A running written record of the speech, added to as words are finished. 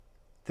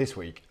This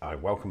week, I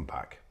welcome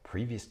back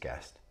previous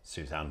guest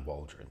Suzanne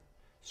Waldron,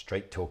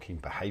 straight talking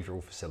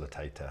behavioural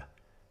facilitator,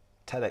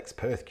 TEDx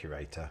Perth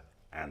curator,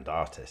 and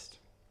artist.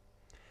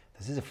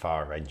 This is a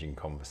far-ranging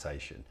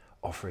conversation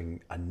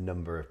offering a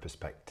number of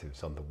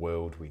perspectives on the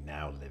world we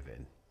now live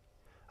in.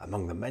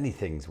 Among the many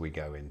things we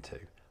go into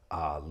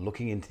are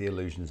looking into the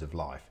illusions of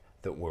life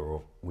that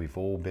we've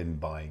all been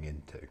buying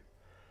into.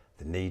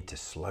 The need to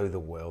slow the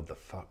world the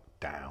fuck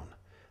down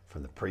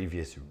from the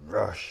previous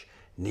rush,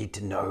 need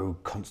to know,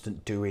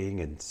 constant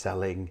doing and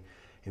selling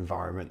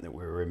environment that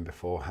we were in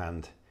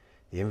beforehand.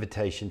 The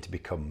invitation to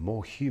become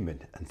more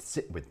human and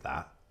sit with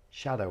that,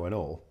 shadow and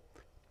all.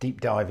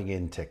 Deep diving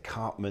into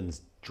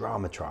Cartman's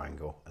drama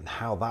triangle and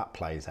how that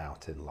plays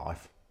out in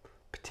life,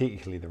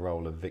 particularly the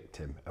role of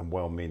victim and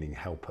well-meaning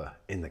helper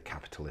in the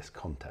capitalist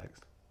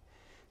context.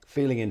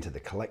 Feeling into the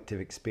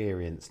collective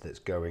experience that's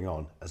going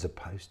on as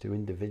opposed to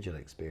individual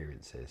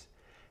experiences,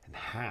 and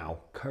how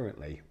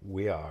currently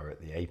we are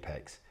at the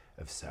apex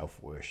of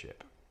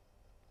self-worship.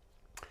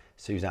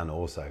 Suzanne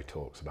also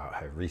talks about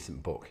her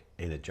recent book,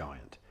 Inner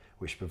Giant,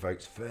 which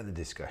provokes further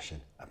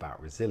discussion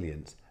about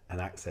resilience and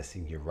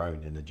accessing your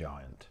own inner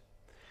giant.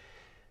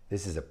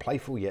 This is a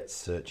playful yet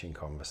searching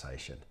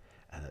conversation,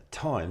 and at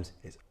times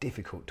it's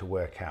difficult to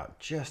work out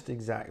just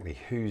exactly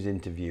who's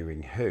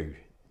interviewing who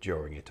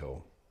during it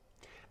all.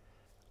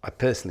 I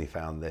personally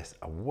found this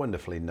a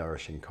wonderfully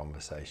nourishing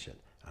conversation,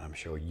 and I'm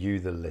sure you,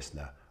 the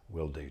listener,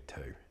 will do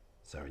too.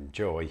 So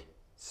enjoy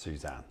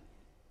Suzanne.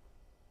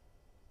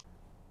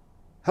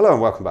 Hello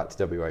and welcome back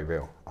to WA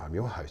Real. I'm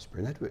your host,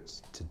 Bryn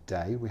Edwards.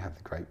 Today we have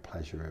the great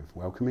pleasure of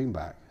welcoming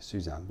back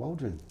Suzanne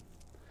Waldron.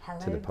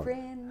 Hello,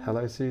 Bryn.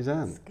 Hello,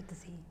 Suzanne. It's good to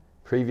see you.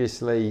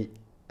 Previously,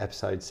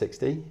 episode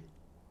 60,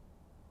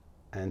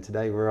 and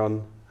today we're on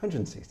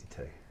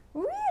 162.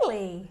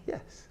 Really?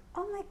 Yes.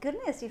 Oh my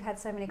goodness, you've had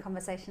so many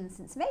conversations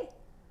since me.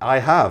 I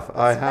have.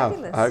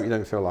 Fabulous. I hope you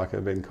don't feel like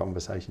I've been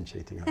conversation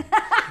cheating on you.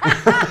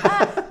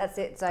 That's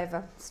it, it's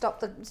over.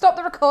 Stop the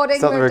recording.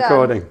 Stop the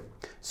recording.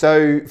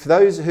 So for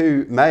those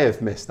who may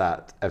have missed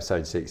that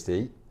episode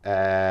 60,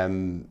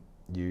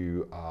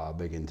 you are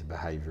big into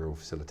behavioural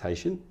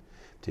facilitation,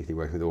 particularly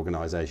working with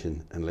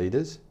organisation and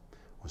leaders,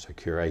 also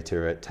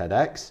curator at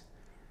TEDx,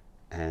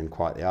 and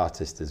quite the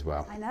artist as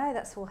well. I know,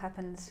 that's all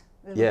happened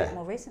a little bit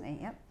more recently,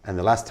 yep. And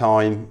the last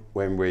time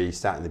when we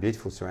sat in the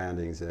beautiful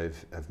surroundings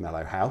of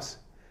Mellow House,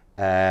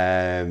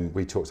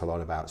 we talked a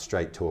lot about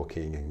straight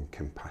talking and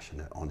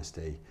compassionate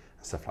honesty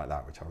and stuff like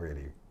that, which I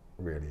really,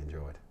 really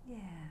enjoyed.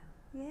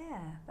 Yeah,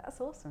 that's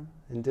awesome.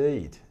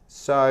 Indeed.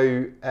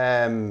 So,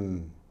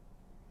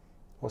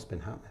 what's been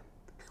happening?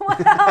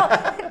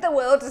 Well, the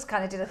world just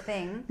kind of did a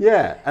thing.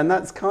 Yeah, and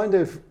that's kind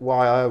of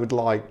why I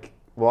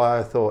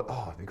thought,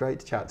 it'd be great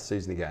to chat to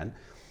Susan again,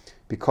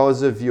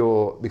 because of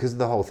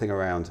the whole thing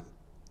around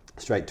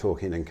straight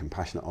talking and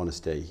compassionate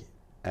honesty.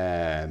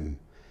 I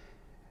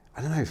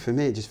don't know, for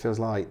me it just feels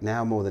like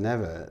now more than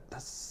ever,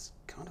 that's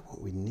kind of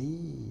what we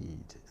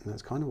need. And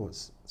that's kind of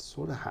what's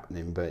sort of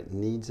happening, but it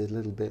needs a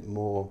little bit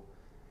more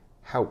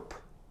help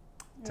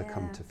to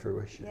come to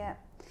fruition. Yeah.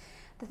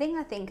 The thing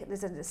I think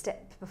there's a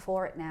step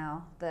before it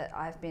now that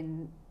I've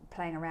been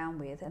playing around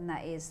with, and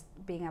that is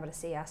being able to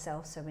see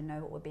ourselves so we know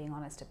what we're being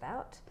honest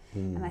about.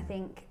 And I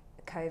think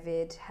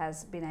COVID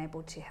has been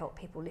able to help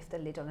people lift the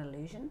lid on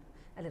illusion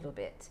a little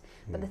bit.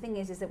 But the thing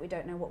is that we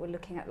don't know what we're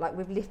looking at. Like,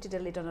 we've lifted a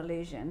lid on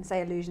illusion,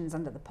 say illusion's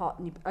under the pot,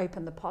 and you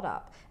open the pot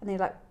up, and then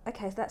you're like,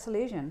 okay, so that's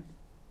illusion.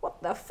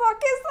 What the fuck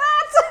is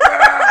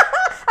that?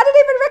 I don't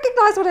even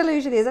recognise what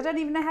illusion is. I don't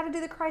even know how to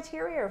do the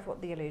criteria of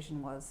what the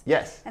illusion was.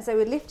 Yes. And so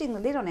we're lifting the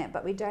lid on it,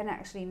 but we don't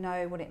actually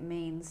know what it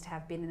means to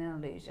have been in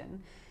an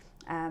illusion,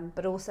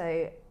 but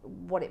also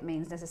what it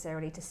means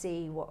necessarily to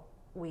see what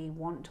we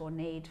want or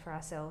need for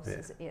ourselves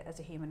as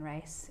a human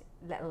race,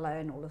 let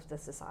alone all of the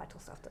societal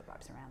stuff that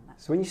wraps around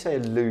that. So when you say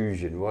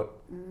illusion,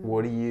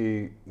 what are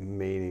you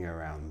meaning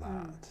around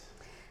that?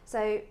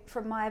 So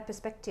from my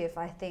perspective,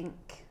 I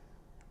think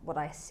what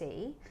I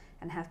see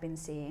and have been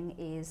seeing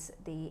is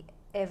the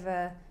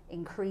ever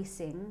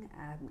increasing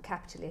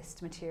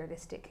capitalist,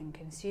 materialistic and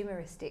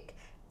consumeristic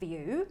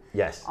view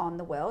on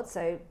the world.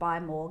 So buy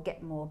more,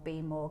 get more,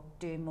 be more,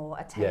 do more,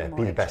 attain more,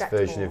 be the best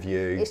version more. of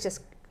you. It's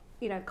just,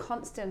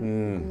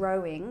 constant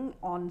growing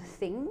on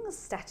things,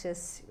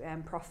 status,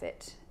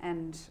 profit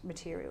and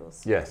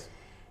materials. Yes.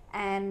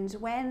 And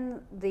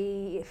when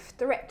the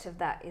threat of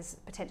that is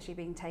potentially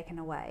being taken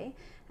away,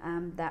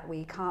 that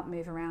we can't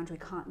move around, we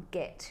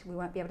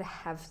won't be able to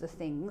have the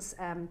things.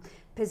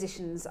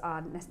 Positions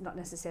are not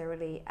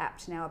necessarily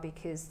apt now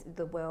because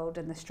the world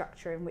and the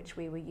structure in which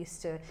we were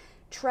used to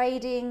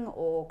trading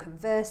or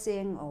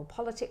conversing or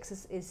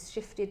politics is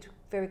shifted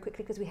very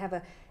quickly because we have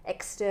an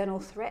external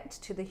threat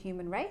to the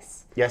human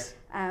race. Yes.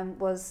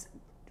 Was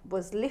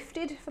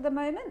lifted for the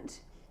moment.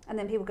 And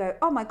then people go,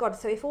 oh my God,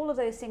 so if all of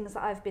those things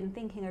that I've been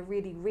thinking are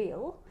really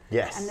real,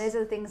 and those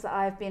are the things that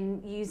I've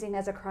been using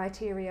as a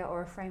criteria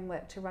or a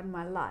framework to run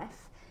my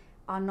life,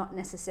 are not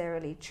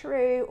necessarily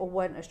true or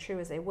weren't as true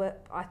as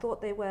I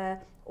thought they were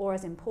or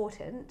as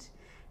important,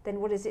 then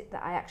what is it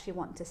that I actually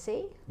want to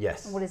see?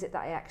 Yes. And what is it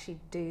that I actually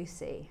do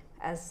see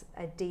as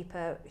a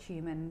deeper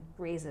human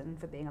reason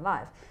for being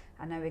alive?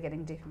 I know we're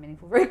getting deep and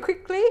meaningful very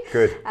quickly.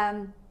 Good.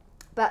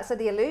 But so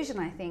the illusion,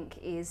 I think,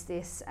 is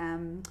this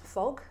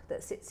fog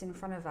that sits in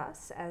front of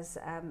us as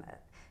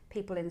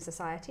people in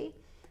society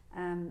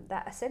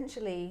that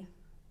essentially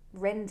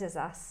renders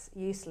us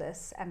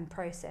useless and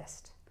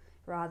processed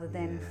rather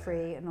than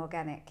free and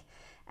organic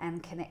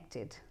and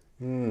connected.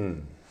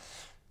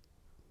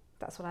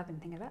 That's what I've been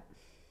thinking about.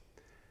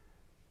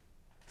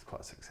 It's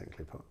quite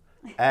succinctly put.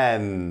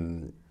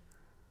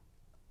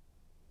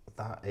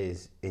 That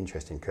is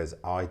interesting because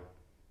I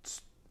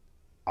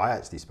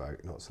actually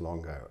spoke not so long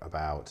ago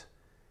about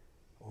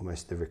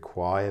almost the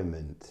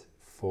requirement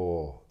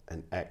for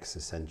an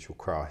existential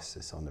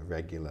crisis on a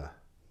regular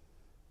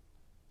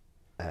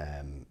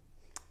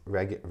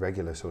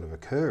sort of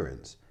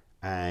occurrence.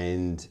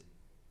 And,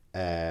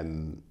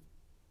 you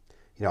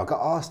know, I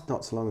got asked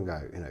not so long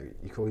ago, you know,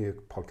 you call your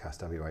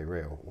podcast WA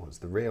Real, what's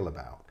the real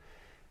about?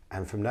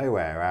 And from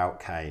nowhere out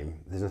came,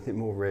 there's nothing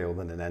more real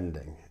than an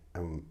ending.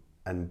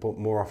 But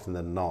more often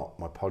than not,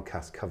 my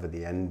podcasts cover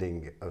the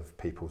ending of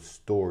people's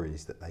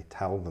stories that they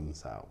tell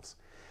themselves.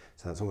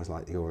 So that's almost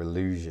like your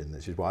illusion.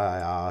 This is why I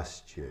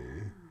asked you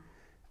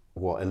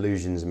what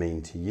illusions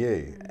mean to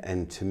you.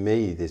 And to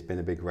me, there's been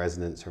a big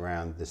resonance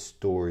around the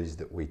stories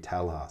that we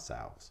tell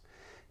ourselves.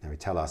 Now, we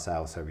tell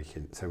ourselves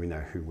so we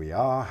know who we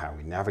are, how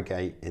we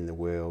navigate in the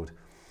world.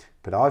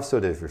 But I've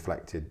sort of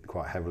reflected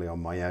quite heavily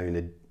on my own,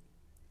 and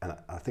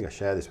I think I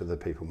share this with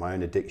other people, my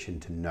own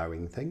addiction to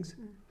knowing things.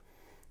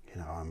 You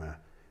know, I'm an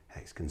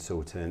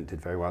ex-consultant,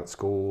 did very well at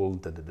school,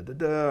 I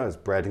was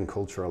bred and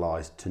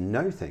culturalized to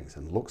know things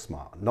and look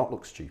smart, not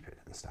look stupid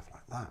and stuff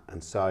like that.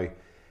 And so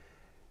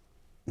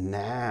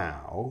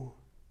now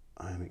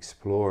I'm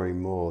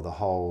exploring more the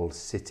whole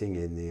sitting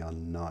in the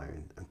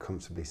unknown and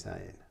comfortably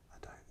saying, I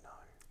don't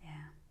know.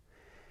 Yeah.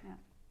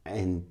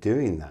 And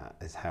doing that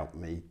has helped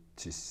me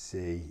to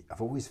see,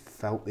 I've always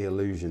felt the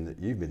illusion that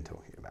you've been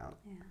talking about,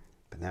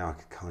 but now I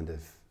could kind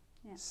of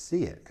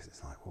see it because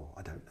it's like, well,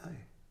 I don't know.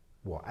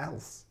 What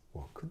else?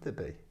 What could there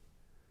be?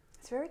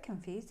 It's very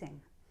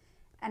confusing.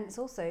 And it's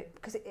also,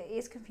 because it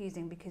is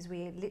confusing because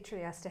we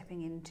literally are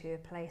stepping into a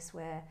place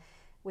where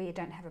we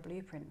don't have a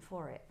blueprint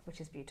for it,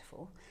 which is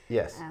beautiful.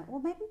 Yes. Well,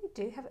 maybe we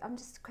do have, I'm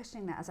just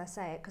questioning that as I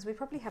say it, because we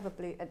probably have a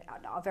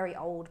very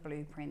old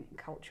blueprint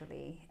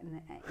culturally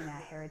in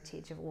our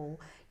heritage of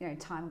all, you know,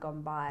 time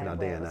gone by. In our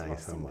DNA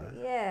somewhere.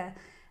 Yeah.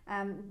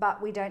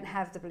 But we don't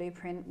have the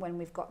blueprint when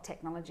we've got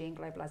technology and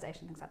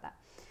globalization, things like that.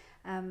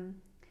 Do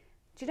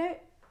you know,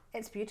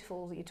 it's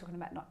beautiful that you're talking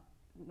about not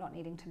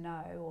needing to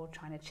know or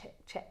trying to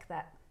check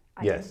that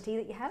identity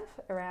that you have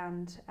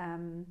around,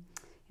 you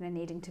know,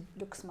 needing to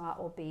look smart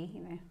or be,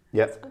 you know.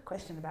 It's a good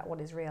question about what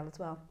is real as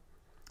well.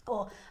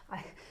 Or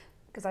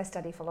because I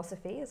study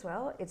philosophy as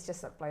well, it's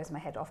just like blows my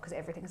head off because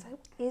everything is like,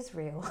 what is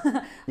real?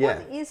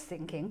 What is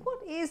thinking?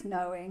 What is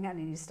knowing? And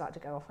then you start to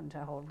go off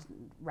into a whole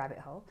rabbit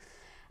hole.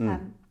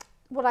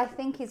 What I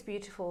think is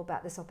beautiful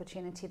about this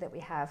opportunity that we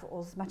have,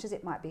 or as much as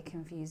it might be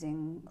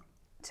confusing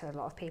to a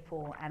lot of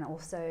people and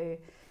also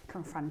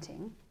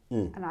confronting,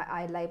 and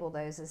I label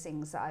those as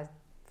things that I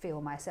feel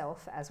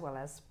myself as well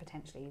as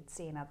potentially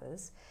see in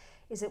others,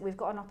 is that we've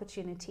got an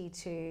opportunity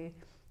to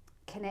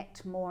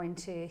connect more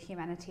into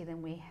humanity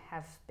than we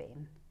have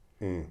been.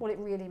 What it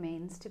really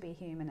means to be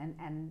human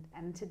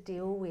and to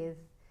deal with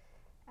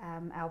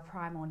our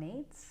primal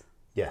needs.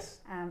 Yes.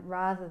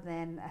 Rather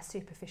than a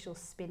superficial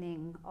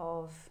spinning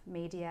of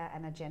media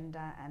and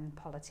agenda and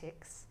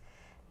politics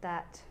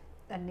that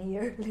a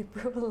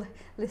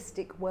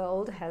neoliberalistic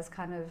world has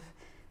kind of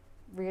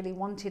really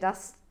wanted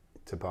us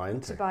to buy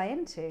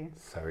into.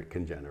 So it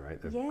can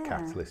generate the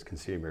capitalist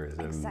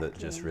consumerism that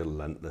just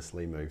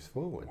relentlessly moves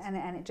forward. And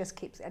it just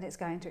keeps, and it's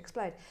going to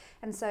explode.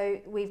 And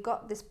so we've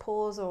got this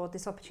pause or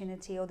this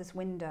opportunity or this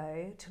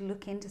window to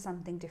look into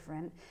something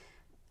different.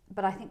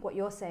 But I think what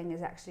you're saying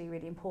is actually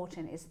really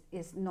important,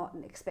 is not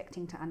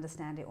expecting to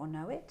understand it or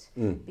know it,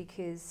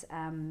 because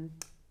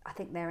I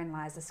think therein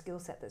lies a skill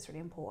set that's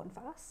really important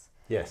for us.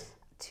 Yes.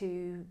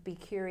 To be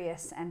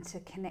curious and to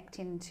connect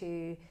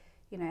into,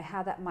 you know,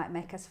 how that might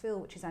make us feel,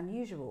 which is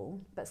unusual,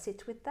 but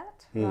sit with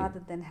that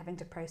rather than having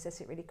to process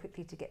it really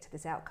quickly to get to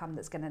this outcome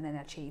that's going to then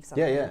achieve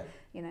something.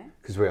 You know,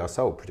 because we are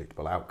sold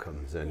predictable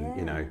outcomes, and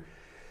you know,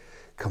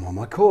 come on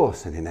my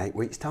course, and in 8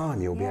 weeks'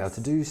 time you'll be able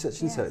to do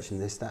such and such and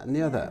this, that, and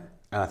the other.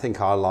 And I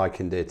think I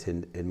likened it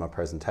in my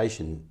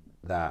presentation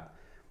that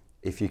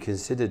if you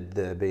considered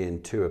there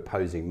being two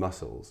opposing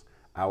muscles,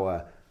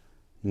 our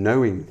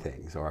knowing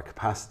things, or our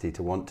capacity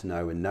to want to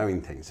know and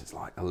knowing things, is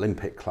like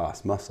Olympic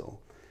class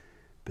muscle.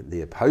 But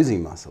the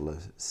opposing muscle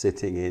of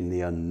sitting in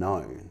the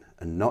unknown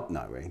and not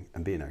knowing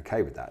and being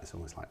okay with that is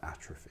almost like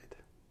atrophied.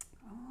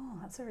 Oh,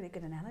 that's a really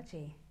good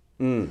analogy.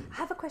 I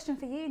have a question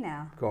for you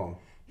now. Go on.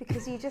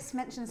 Because you just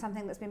mentioned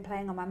something that's been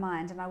playing on my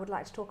mind and I would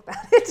like to talk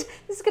about it.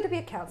 This is going to be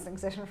a counselling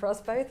session for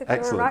us both, if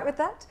you're all right with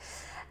that.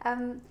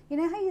 You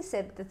know how you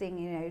said the thing,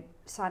 you know,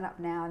 sign up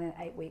now and in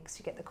 8 weeks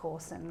you get the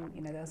course and,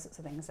 you know, those sorts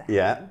of things that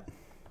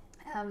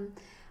happen.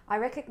 I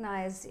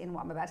recognise in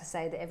what I'm about to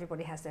say that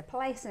everybody has their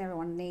place and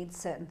everyone needs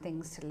certain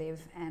things to live,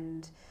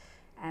 and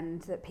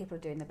that people are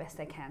doing the best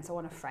they can. So I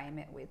want to frame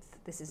it with,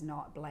 this is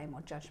not blame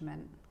or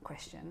judgment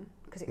question,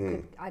 because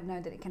I know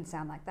that it can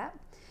sound like that.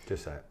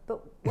 Just say it. But,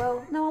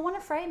 well, no, I want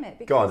to frame it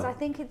because I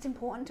think it's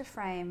important to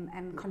frame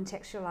and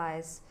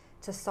contextualise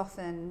to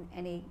soften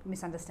any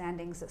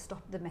misunderstandings that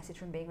stop the message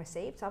from being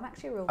received. So I'm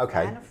actually a real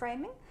fan of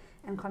framing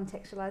and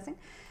contextualising.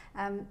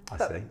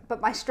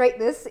 But my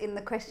straightness in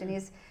the question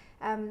is,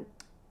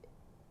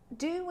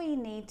 do we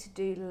need to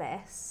do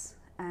less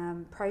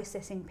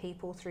processing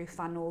people through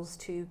funnels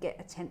to get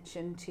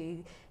attention,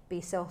 to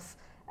be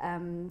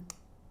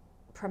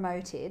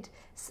promoted,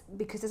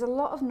 because there's a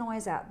lot of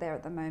noise out there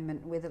at the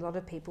moment with a lot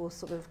of people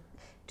sort of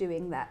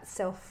doing that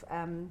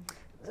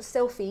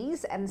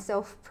selfies and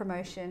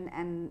self-promotion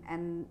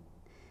and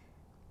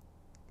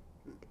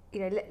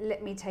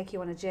let me take you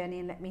on a journey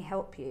and let me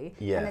help you.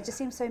 And there just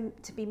seems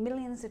to be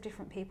millions of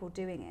different people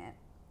doing it,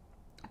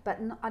 but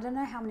I don't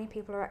know how many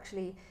people are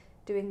actually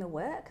doing the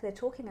work. They're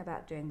talking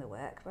about doing the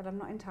work, but I'm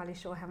not entirely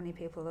sure how many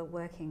people are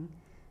working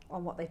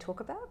on what they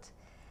talk about.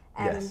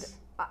 And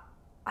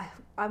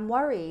I'm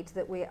worried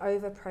that we're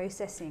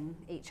over-processing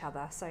each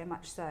other so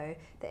much so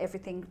that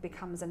everything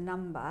becomes a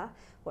number,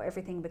 or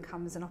everything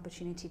becomes an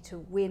opportunity to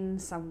win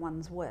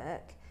someone's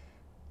work,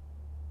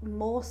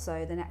 more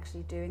so than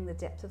actually doing the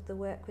depth of the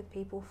work with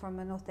people from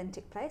an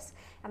authentic place.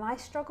 And I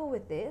struggle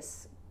with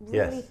this,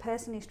 really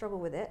personally struggle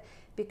with it,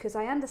 because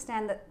I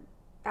understand that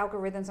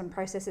algorithms and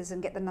processes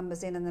and get the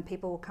numbers in and the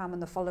people will come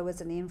and the followers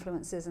and the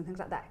influencers and things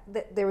like that,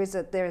 there is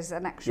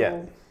an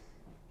actual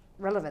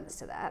relevance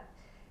to that.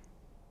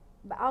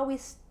 But are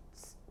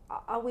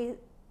we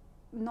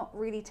not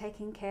really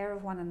taking care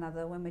of one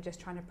another when we're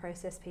just trying to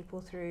process people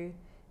through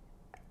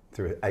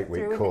an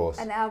 8-week course,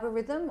 an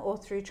algorithm, or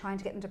through trying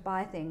to get them to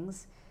buy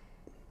things?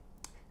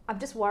 I'm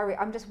just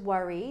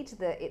worried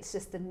that it's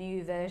just the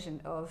new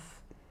version of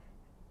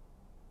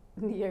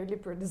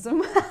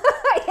neoliberalism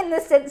in the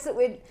sense that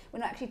we're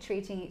not actually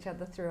treating each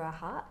other through our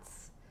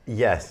hearts.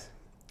 Yes.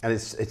 And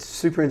it's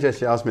super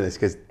interesting you ask me this,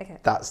 because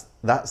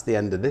that's the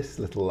end of this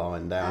little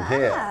line down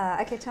here.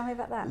 Okay, tell me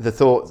about that. The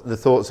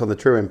thoughts on the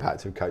true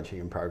impact of coaching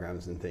and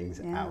programs and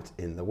things out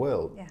in the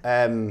world.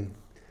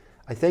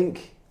 I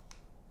think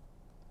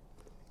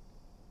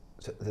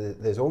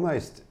there's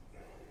almost,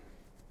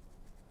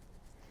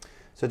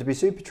 so to be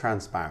super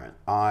transparent,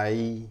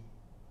 I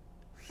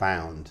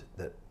found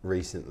that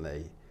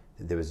recently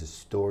that there was a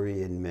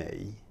story in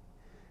me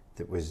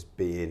that was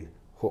being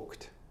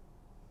hooked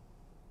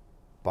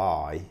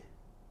by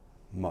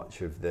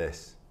much of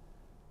this,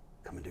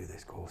 come and do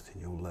this course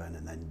and you'll learn,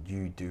 and then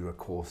you do a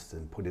course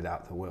and put it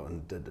out to the world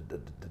and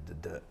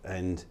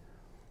and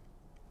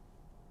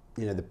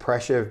the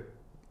pressure,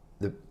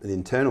 the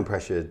internal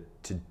pressure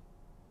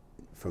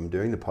from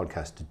doing the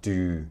podcast to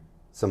do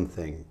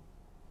something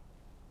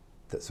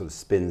that sort of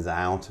spins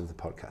out of the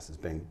podcast has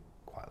been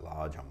quite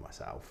large on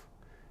myself,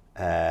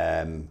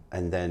 and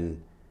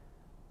then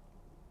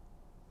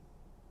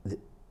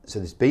so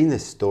there's been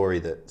this story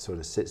that sort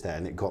of sits there,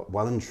 and it got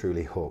well and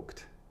truly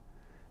hooked.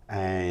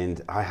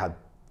 And I had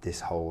this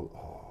whole,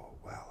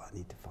 I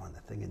need to find a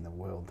thing in the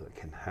world that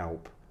can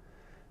help,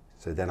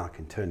 so then I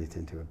can turn it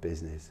into a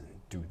business and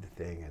do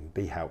the thing and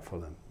be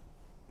helpful and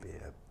be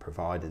a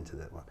provider to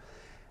that one.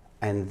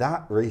 And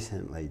that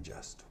recently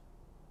just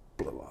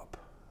blew up.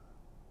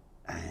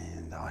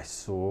 And I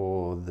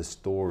saw the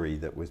story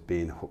that was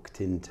being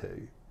hooked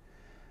into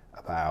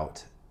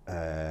about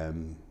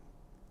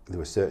there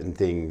were certain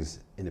things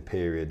in a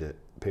period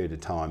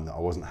of time that I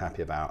wasn't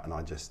happy about, and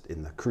I just,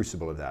 in the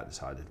crucible of that,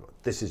 decided, well,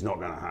 this is not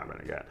going to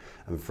happen again.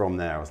 And from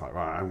there I was like,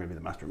 right, I'm going to be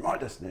the master of my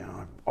destiny,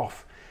 I'm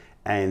off.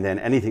 And then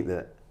anything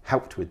that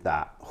helped with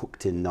that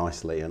hooked in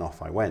nicely, and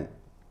off I went.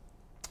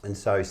 And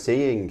so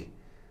seeing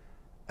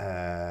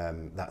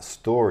that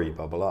story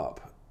bubble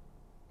up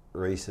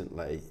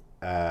recently,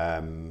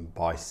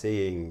 by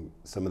seeing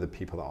some of the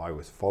people that I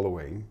was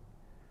following,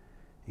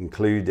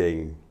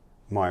 including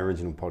my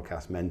original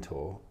podcast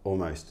mentor,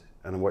 almost,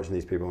 and I'm watching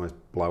these people almost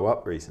blow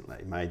up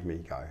recently, made me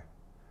go,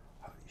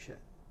 holy shit.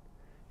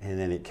 And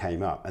then it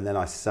came up, and then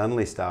I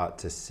suddenly start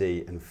to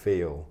see and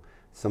feel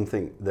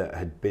something that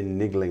had been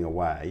niggling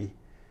away,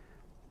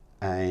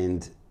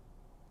 and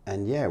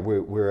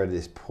we're at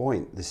this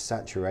point, this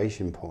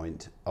saturation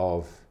point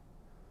of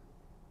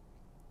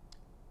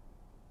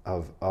I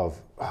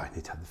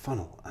need to have the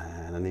funnel,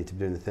 and I need to be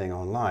doing the thing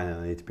online,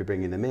 and I need to be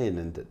bringing them in,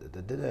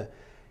 and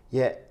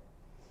Yet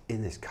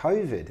in this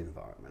COVID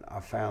environment, I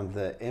found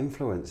that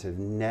influence have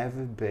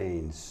never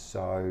been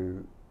so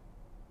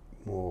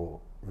more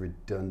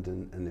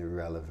redundant and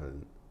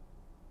irrelevant.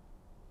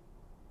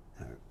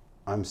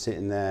 I'm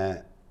sitting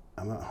there,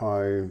 I'm at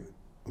home,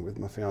 I'm with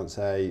my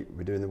fiance,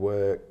 we're doing the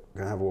work, we're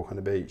going to have a walk on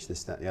the beach,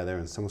 this, that, and the other,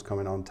 and someone's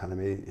coming on telling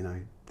me,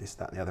 this,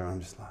 that, and the other, and I'm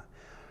just like,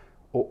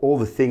 all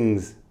the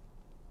things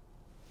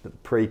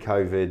that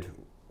pre-COVID,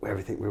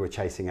 everything we were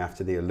chasing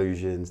after, the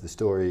illusions, the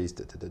stories,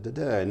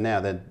 and now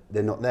they're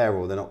not there,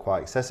 or they're not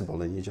quite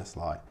accessible, and you're just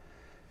like,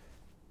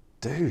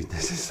 dude,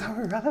 this is so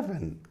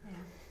irrelevant.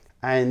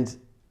 And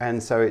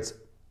so it's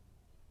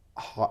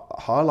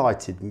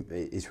highlighted,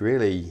 it's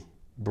really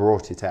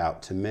brought it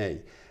out to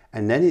me.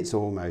 And then it's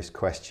almost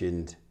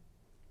questioned.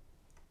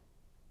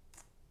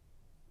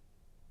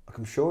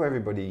 I'm sure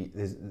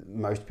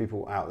most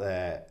people out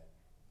there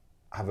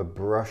have a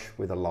brush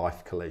with a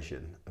life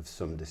collision of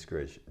some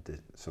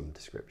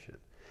description.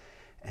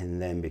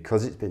 And then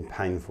because it's been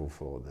painful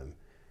for them,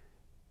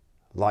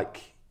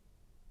 like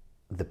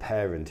the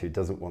parent who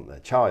doesn't want their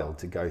child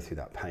to go through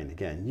that pain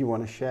again, you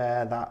want to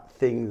share that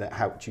thing that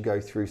helped you go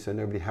through so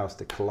nobody has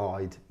to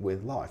collide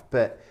with life.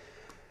 But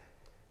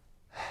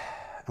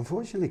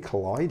unfortunately,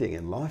 colliding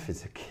in life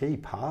is a key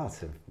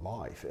part of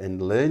life,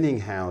 and learning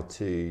how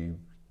to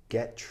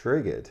get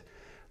triggered,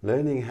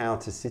 learning how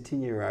to sit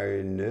in your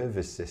own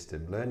nervous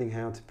system, learning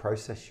how to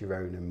process your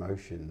own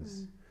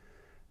emotions,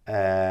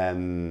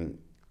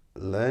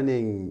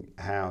 learning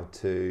how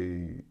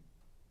to,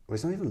 well,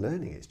 it's not even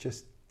learning, it's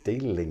just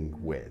dealing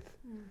with.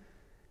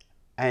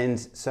 And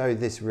so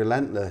this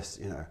relentless,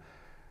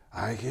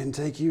 I can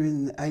take you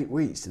in 8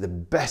 weeks to the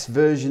best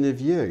version of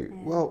you.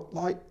 Yeah. Well,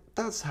 like,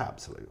 that's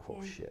absolute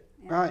horseshit,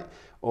 right?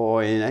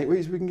 Or in 8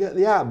 weeks we can get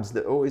the abs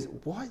that always,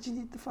 why do you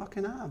need the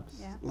fucking abs?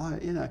 Yeah.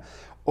 Like,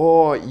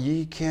 or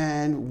you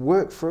can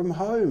work from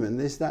home and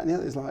this, that and the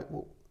other. It's like,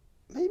 well,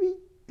 maybe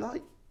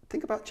like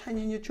think about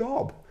changing your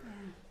job,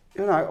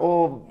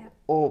 or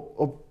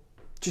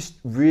just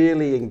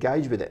really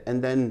engage with it.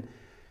 And then,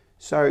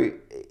 so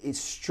it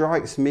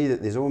strikes me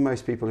that there's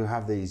almost people who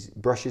have these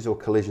brushes or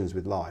collisions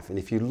with life. And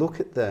if you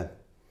look at the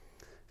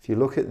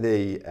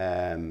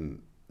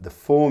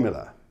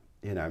formula,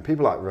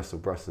 people like Russell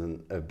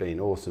Brunson have been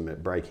awesome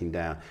at breaking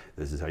down,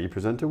 this is how you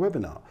present a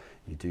webinar.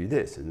 You do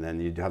this, and then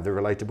you have the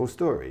relatable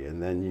story,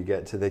 and then you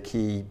get to the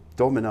key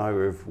domino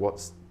of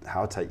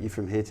how to take you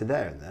from here to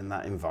there, and then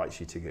that invites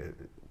you to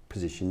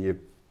position your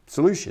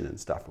solution and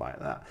stuff like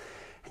that.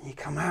 And you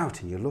come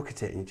out and you look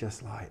at it and you're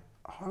just like,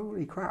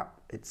 holy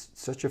crap, it's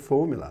such a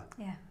formula.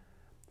 Yeah.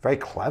 Very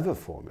clever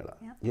formula.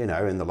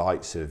 Yeah. And the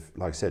likes of,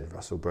 like I said,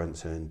 Russell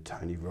Brunson,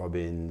 Tony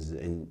Robbins,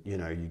 and you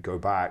go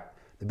back,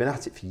 they've been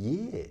at it for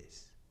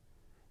years.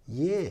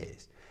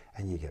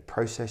 And you get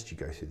processed, you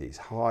go through these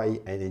high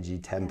energy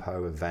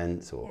tempo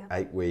events or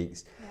 8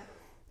 weeks,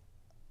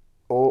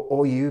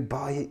 or you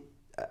buy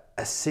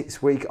a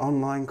 6-week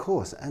online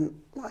course. And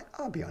like,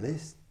 I'll be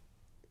honest,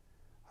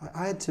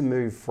 I had to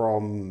move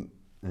from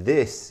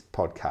this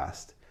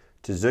podcast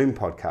to Zoom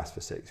podcast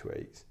for 6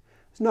 weeks.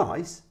 It's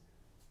nice.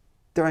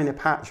 There ain't a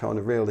patch on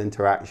a real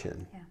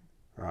interaction,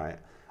 right?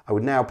 I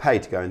would now pay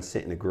to go and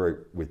sit in a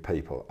group with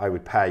people. I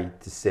would pay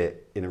to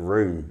sit in a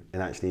room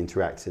and actually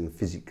interact and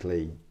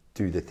physically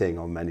do the thing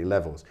on many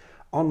levels.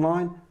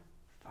 Online,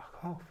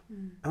 fuck off.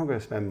 I'm going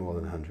to spend more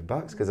than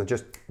 $100 because I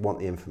just want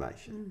the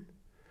information.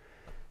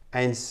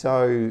 And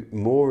so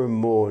more and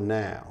more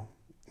now,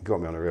 you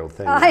got me on a real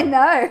thing. I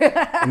know.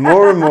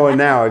 More and more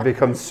now, I've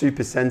become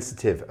super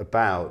sensitive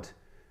about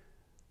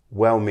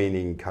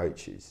well-meaning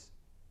coaches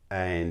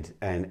and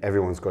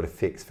everyone's got a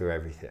fix for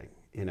everything.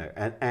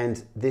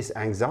 And this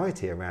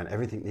anxiety around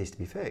everything needs to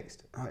be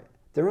fixed. Right?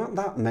 There aren't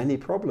that many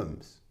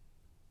problems.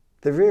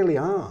 There really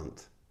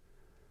aren't.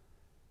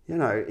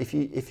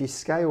 If you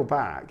scale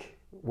back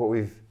what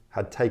we've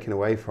had taken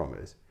away from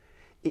us,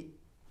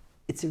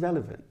 it's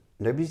irrelevant.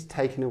 Nobody's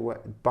taken away,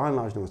 by and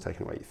large, no one's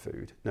taken away your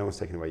food, no one's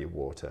taken away your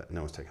water,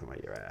 no one's taken away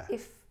your air.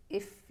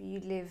 If you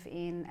live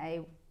in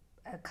a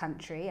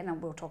country,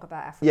 and we'll talk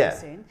about Africa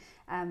soon,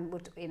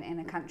 in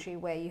a country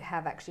where you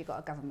have actually got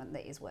a government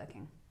that is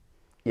working.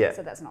 Yeah.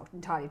 So that's not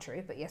entirely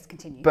true, but yes,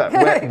 continue. But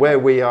where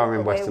we are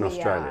in Western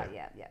Australia,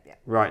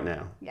 right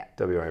now,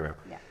 WA.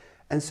 Yeah.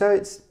 And so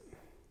it's,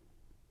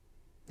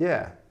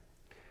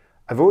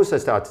 I've also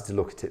started to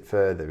look at it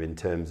further in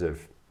terms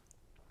of,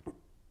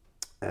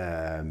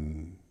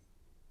 this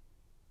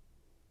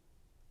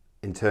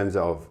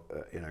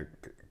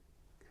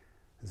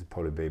would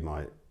probably be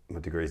my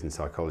degrees in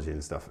psychology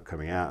and stuff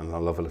coming out, and I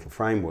love a little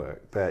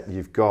framework, but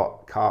you've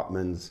got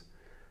Cartman's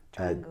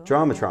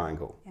drama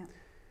triangle. Yeah.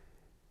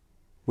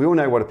 We all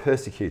know what a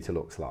persecutor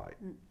looks like.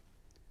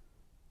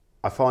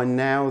 I find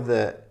now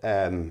that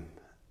the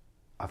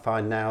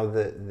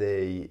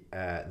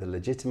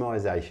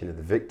legitimization of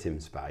the victim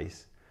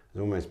space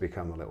has almost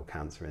become a little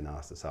cancer in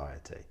our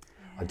society.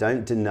 Yeah. I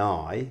don't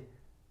deny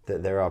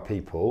that there are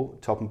people,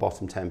 top and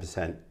bottom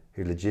 10%,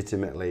 who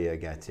legitimately are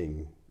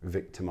getting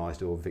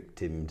victimized or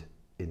victimed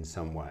in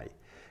some way.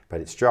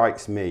 But it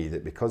strikes me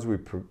that because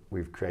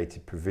we've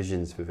created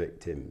provisions for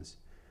victims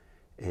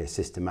here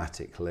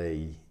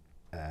systematically,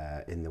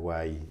 in the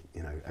way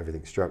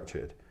everything's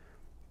structured,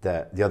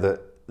 that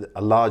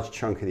a large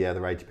chunk of the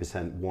other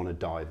 80% want to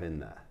dive in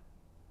there.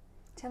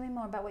 Tell me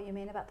more about what you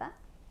mean about that.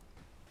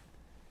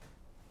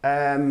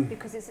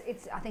 Because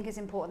I think it's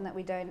important that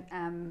we don't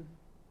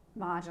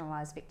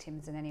marginalise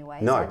victims in any way.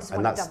 No, so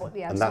I just want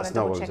to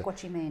double check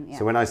what you mean. Yeah.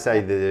 So when I say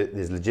that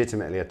there's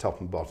legitimately a top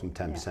and bottom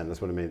 10%,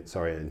 that's what I mean.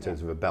 Sorry, in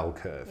terms of a bell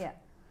curve. Yeah.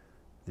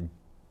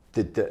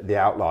 The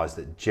outliers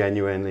that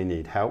genuinely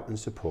need help and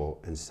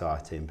support in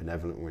society and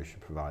benevolent, we should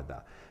provide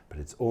that. But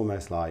it's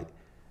almost like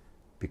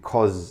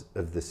because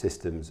of the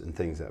systems and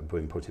things that have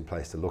been put in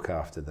place to look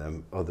after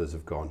them, others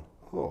have gone,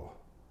 oh,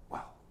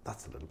 well,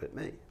 that's a little bit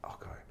me, I'll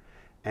go.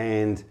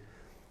 And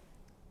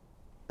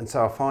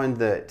so I find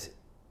that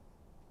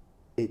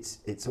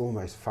it's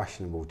almost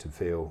fashionable to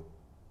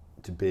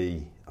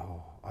be,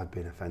 oh, I've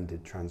been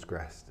offended,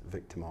 transgressed,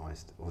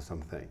 victimised or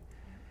something.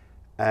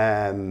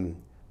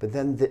 But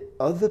then the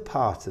other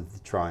part of the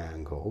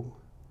triangle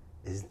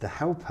is the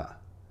helper.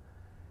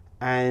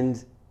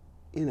 And,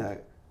 you know,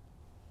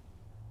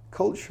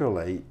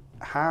 culturally,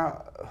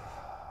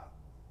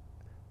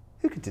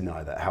 who could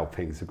deny that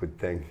helping's a good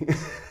thing?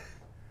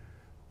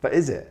 But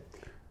is it?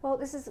 Well,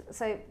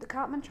 so the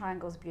Karpman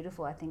triangle is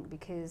beautiful, I think,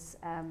 because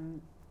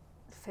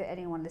for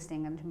anyone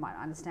listening and who might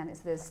not understand it,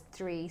 so there's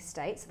 3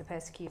 states: the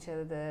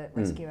persecutor, the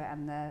rescuer,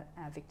 and the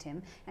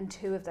victim. And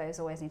 2 of those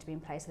always need to be in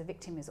place. So the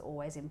victim is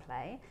always in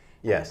play.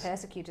 Yes. And the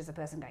persecutor is the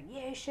person going,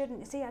 yeah, you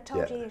shouldn't. See, I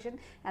told you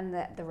shouldn't. And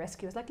the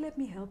rescuer is like, let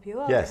me help you.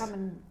 I'll come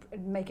and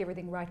make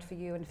everything right for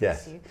you and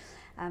fix you.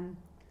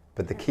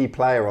 But the key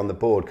player on the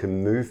board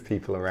can move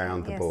people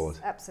around the board.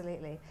 Yes,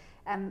 absolutely.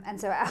 And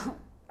so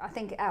I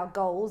think our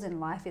goals in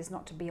life is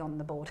not to be on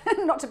the board,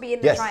 not to be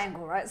in the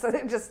triangle, right? So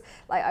just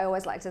like I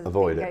always like to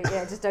avoid it.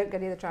 Just don't go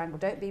near the triangle.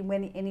 Don't be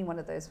in any one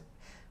of those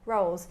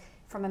roles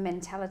from a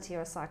mentality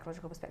or a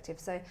psychological perspective.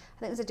 So I think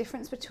there's a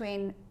difference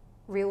between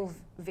real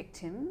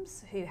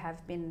victims who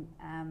have been,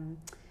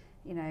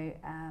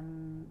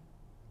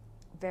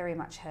 very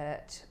much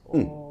hurt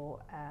or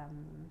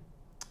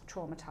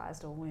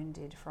traumatized or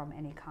wounded from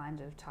any kind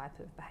of type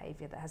of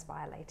behaviour that has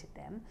violated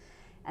them.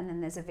 And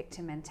then there's a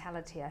victim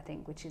mentality, I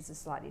think, which is a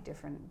slightly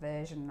different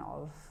version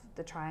of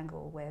the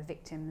triangle, where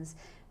victims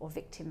or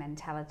victim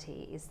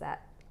mentality is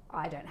that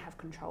I don't have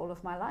control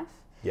of my life.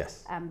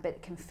 Yes. But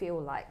it can feel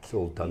like it's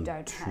all done you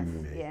don't to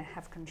me.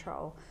 have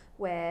control,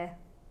 where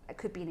it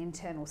could be an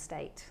internal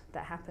state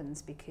that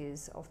happens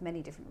because of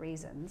many different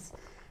reasons.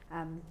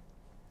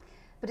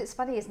 But it's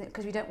funny, isn't it?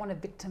 Because we don't want to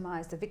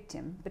victimise the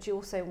victim, but you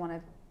also want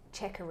to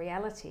check a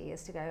reality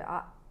as to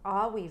go,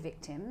 are we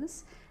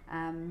victims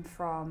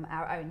from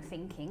our own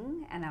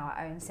thinking and our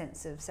own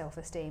sense of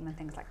self-esteem and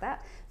things like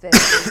that,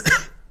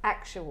 versus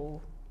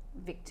actual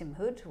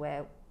victimhood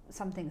where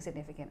something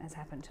significant has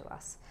happened to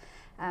us.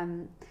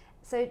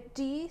 So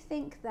do you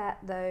think that,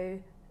 though,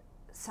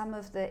 some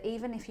of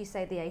even if you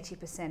say the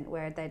 80%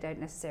 where they don't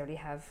necessarily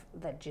have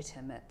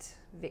legitimate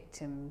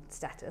victim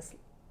status,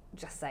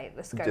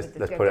 let's go with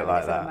it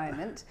like that for the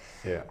moment.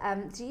 Yeah.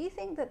 Do you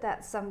think that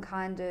that's some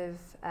kind of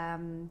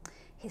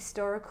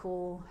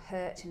historical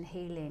hurt and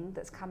healing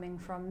that's coming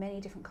from many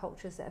different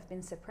cultures that have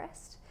been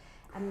suppressed,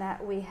 and that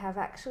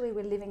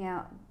we're living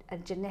out a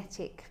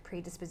genetic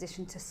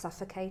predisposition to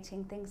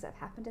suffocating things that have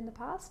happened in the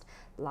past,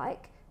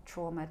 like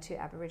trauma to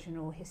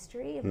Aboriginal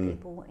history and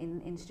people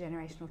in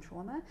intergenerational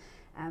trauma?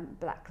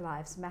 Black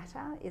Lives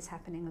Matter is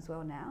happening as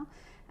well now.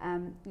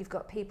 You've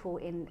got people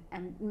in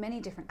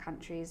many different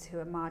countries who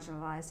are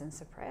marginalised and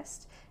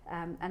suppressed.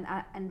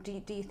 And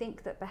do you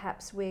think that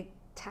perhaps we're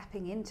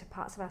tapping into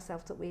parts of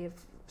ourselves that we have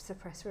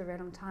suppressed for a very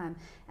long time,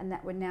 and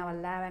that we're now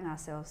allowing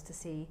ourselves to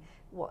see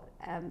what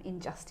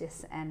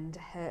injustice and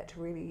hurt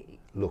really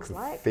looks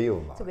like? Feel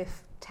like. So we're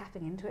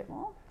tapping into it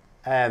more?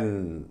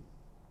 I've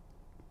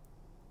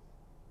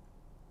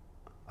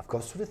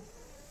got sort of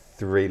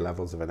 3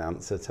 levels of an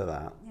answer to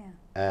that.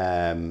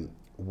 Yeah.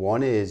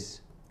 One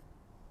is,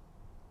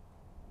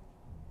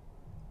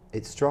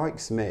 it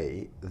strikes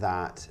me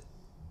that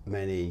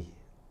many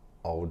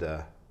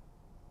older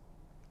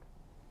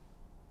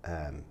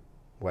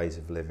ways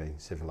of living,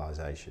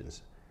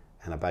 civilizations,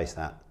 and I base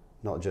that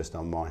not just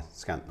on my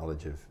scant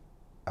knowledge of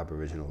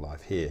Aboriginal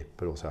life here,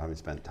 but also having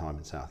spent time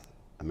in South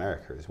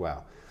America as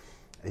well,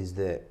 is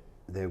that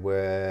there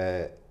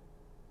were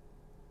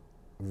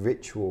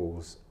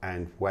rituals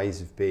and ways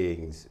of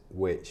beings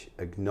which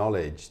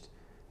acknowledged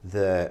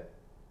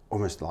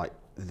almost like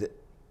the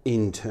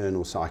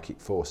internal psychic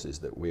forces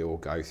that we all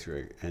go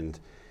through, and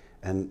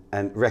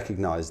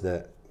recognize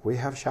that we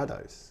have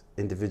shadows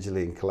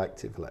individually and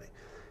collectively,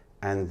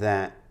 and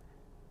that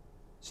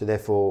so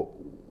therefore,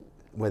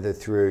 whether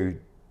through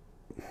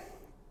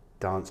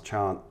dance,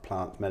 chant,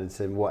 plant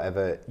medicine,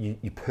 whatever,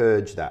 you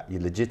purge that, you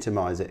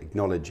legitimize it,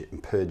 acknowledge it,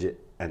 and purge it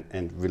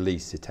and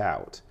release it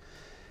out.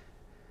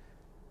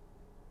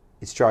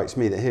 It strikes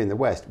me that here in the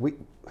West,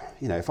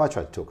 if I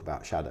try to talk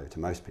about shadow to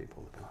most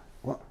people, they'll be like,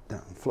 what? Down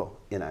on the floor,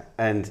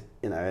 and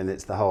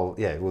it's the whole,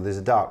 there's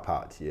a dark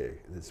part to you.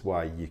 That's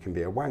why you can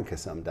be a wanker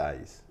some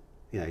days.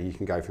 You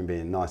can go from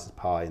being nice as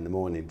pie in the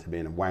morning to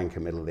being a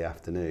wanker middle of the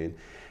afternoon,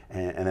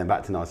 and then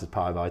back to nice as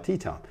pie by tea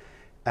time.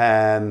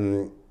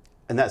 And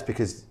that's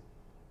because,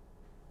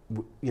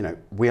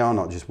 we are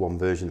not just one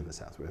version of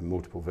ourselves. We have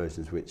multiple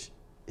versions which,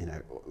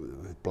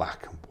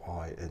 black and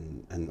white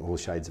and all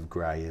shades of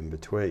grey in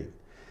between.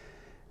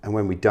 And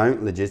when we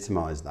don't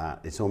legitimise that,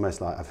 it's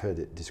almost like, I've heard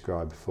it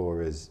described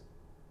before as,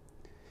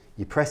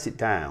 you press it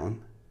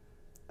down,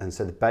 and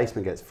so the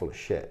basement gets full of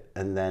shit,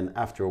 and then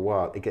after a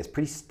while it gets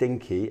pretty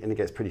stinky and it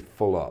gets pretty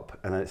full up,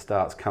 and then it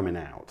starts coming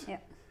out. Yeah.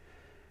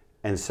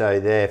 And so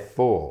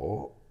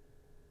therefore,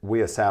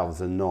 we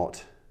ourselves are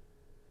not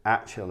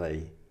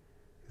actually,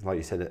 like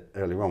you said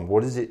earlier on,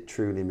 what does it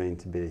truly mean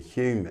to be a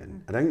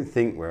human? I don't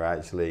think we're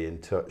actually in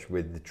touch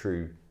with the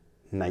true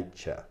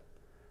nature,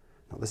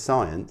 not the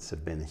science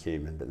of being a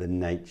human, but the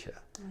nature.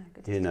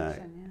 Good you know,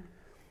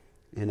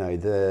 yeah. you know,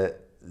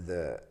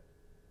 the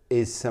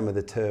is some of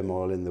the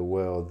turmoil in the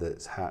world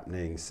that's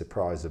happening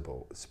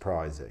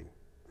surprising?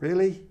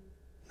 Really?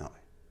 No,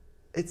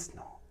 it's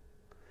not.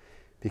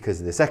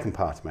 Because the second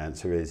part of my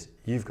answer is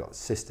you've got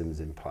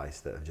systems in place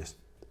that are just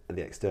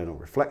the external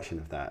reflection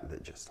of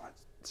that just like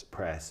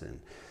suppress and,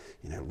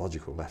 you know,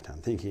 logical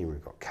left-hand thinking.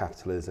 We've got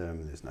capitalism,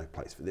 and there's no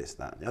place for this,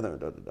 that, and the other,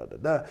 da, da, da, da,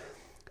 da.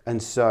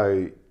 And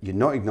so you're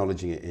not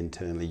acknowledging it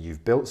internally.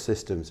 You've built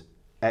systems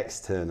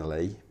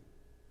externally.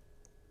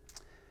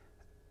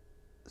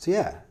 So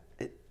yeah,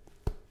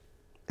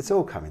 it's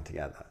all coming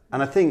together.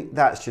 And I think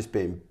that's just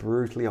being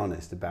brutally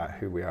honest about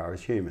who we are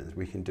as humans.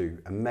 We can do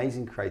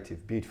amazing,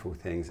 creative, beautiful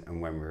things,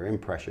 and when we're in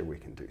pressure, we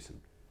can do some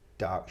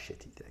dark,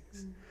 shitty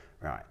things.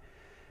 Right?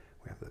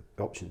 We have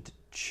the option to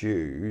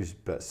choose,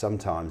 but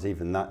sometimes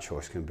even that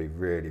choice can be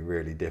really,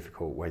 really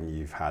difficult when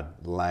you've had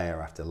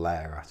layer after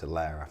layer after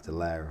layer after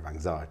layer of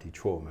anxiety,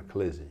 trauma,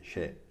 collision,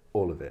 shit,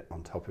 all of it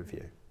on top of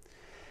you.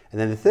 And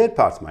then the third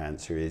part of my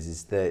answer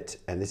is that,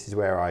 and this is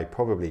where I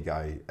probably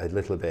go a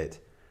little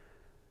bit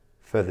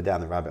further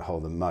down the rabbit hole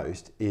than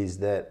most, is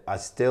that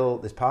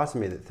there's part of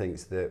me that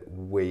thinks that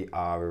we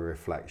are a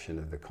reflection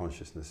of the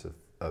consciousness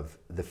of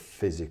the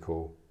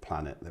physical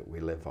planet that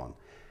we live on.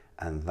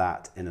 And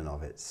that in and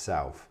of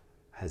itself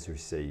has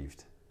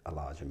received a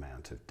large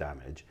amount of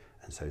damage.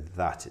 And so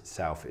that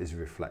itself is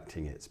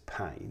reflecting its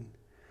pain.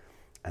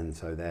 And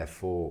so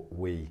therefore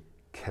we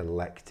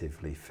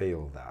collectively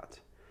feel that.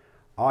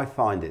 I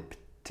find it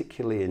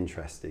particularly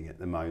interesting at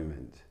the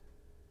moment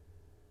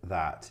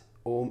that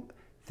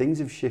things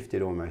have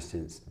shifted almost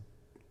since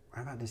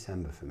around about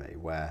December for me,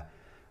 where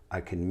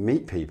I can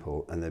meet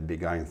people and they'd be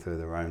going through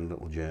their own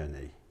little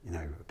journey, you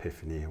know,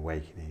 epiphany,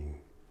 awakening,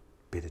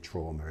 bit of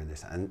trauma and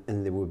this,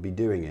 and they would be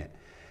doing it.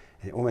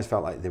 And it almost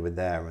felt like they were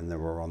there and they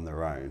were on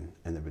their own,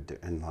 and they would do,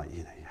 and like,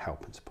 you know,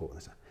 help and support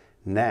and stuff.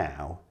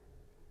 Now,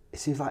 it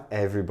seems like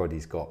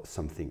everybody's got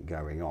something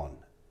going on,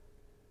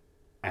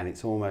 and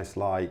it's almost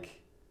like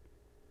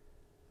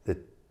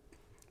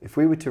if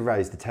we were to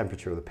raise the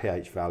temperature or the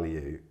pH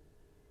value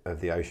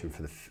of the ocean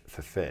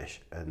for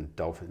fish and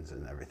dolphins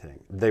and everything,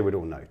 they would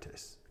all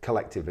notice.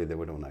 Collectively, they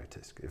would all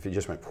notice. If it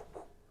just went,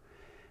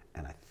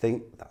 and I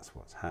think that's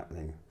what's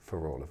happening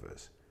for all of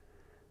us.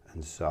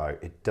 And so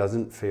it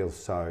doesn't feel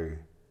so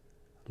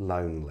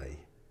lonely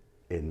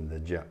in the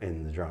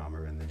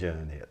drama and the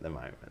journey at the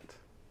moment.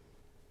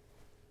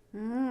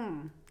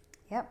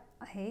 Yep,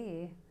 I hear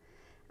you.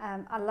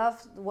 I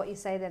love what you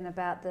say then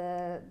about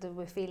the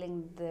we're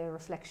feeling the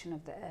reflection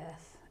of the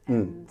earth,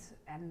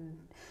 and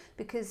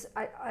because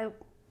I've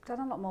done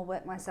a lot more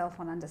work myself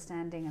on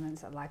understanding, and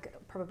it's like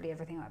probably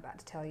everything I'm about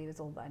to tell you is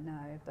all that I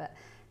know, but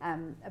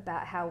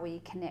about how we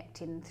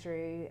connect in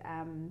through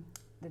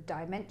the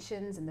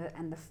dimensions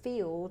and the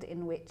field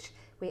in which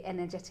we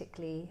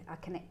energetically are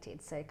connected,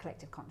 so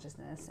collective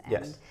consciousness. And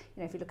yes.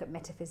 You know, if you look at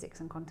metaphysics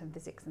and quantum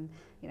physics, and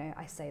you know,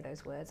 I say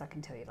those words, I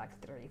can tell you like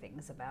 3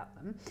 things about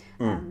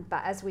them.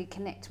 But as we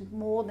connect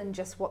more than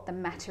just what the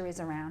matter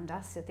is around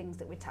us, the things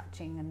that we're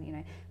touching, and you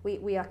know,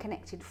 we are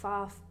connected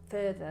far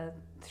further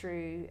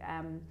through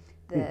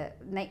the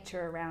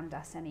nature around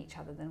us and each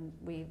other than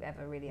we've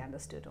ever really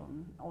understood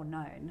or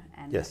known.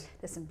 And yes.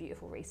 There's some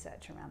beautiful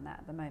research around that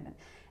at the moment.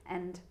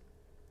 And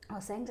I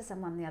was saying to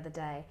someone the other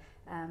day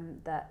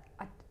that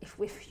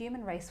if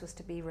human race was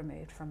to be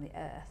removed from the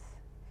earth,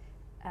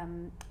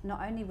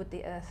 not only would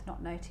the earth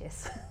not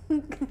notice,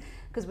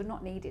 because we're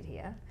not needed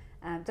here,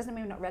 doesn't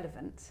mean we're not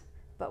relevant,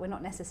 but we're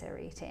not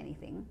necessary to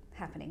anything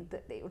happening,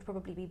 that it would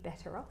probably be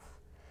better off.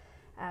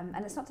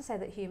 And it's not to say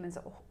that humans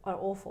are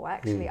awful.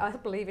 Actually, I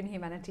believe in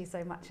humanity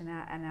so much in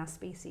our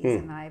species,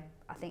 and I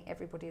think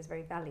everybody is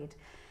very valued.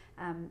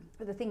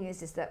 But the thing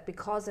is that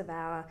because of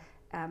our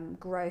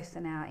growth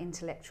and our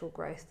intellectual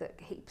growth that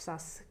keeps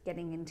us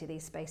getting into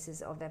these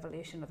spaces of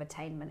evolution, of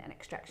attainment and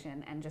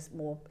extraction, and just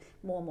more,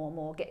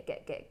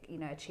 get, you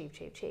know,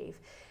 achieve.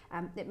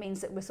 It means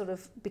that we're sort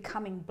of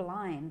becoming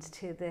blind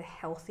to the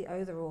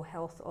overall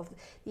health of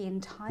the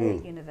entire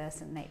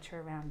universe and nature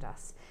around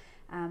us.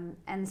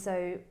 And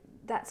so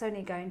that's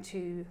only going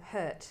to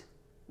hurt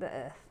the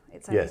earth.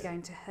 It's only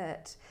going to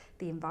hurt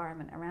the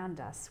environment around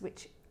us,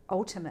 which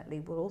ultimately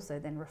will also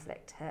then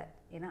reflect hurt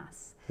in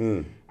us.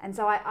 And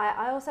so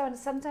I also, and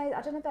some days,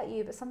 I don't know about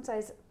you, but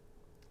sometimes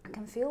I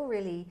can feel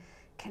really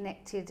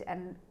connected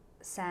and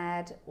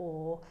sad,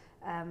 or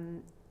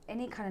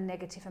any kind of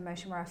negative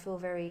emotion where I feel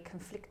very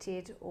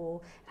conflicted,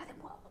 or I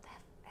think, what the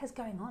hell is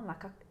going on?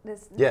 Like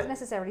there's not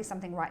necessarily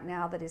something right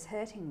now that is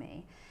hurting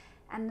me.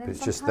 And then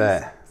it's just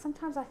there.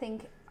 Sometimes I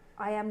think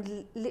I am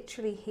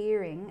literally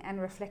hearing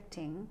and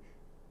reflecting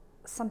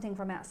something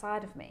from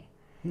outside of me.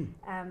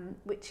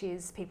 Which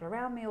is people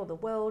around me, or the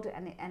world,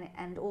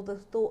 and all the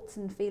thoughts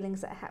and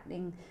feelings that are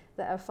happening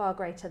that are far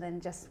greater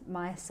than just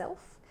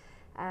myself.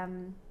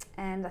 And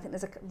I think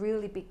there's a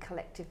really big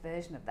collective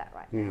version of that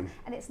right now.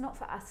 And it's not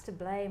for us to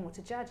blame or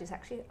to judge. It's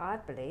actually, I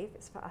believe,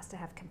 it's for us to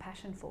have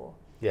compassion for.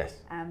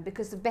 Yes.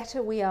 Because the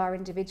better we are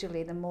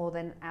individually, the more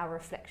then our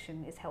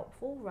reflection is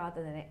helpful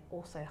rather than it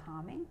also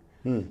harming.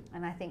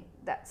 And I think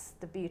that's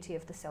the beauty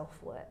of the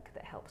self-work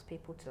that helps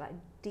people to like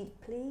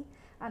deeply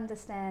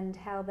understand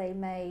how they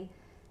may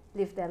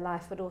live their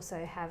life, but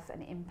also have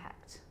an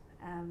impact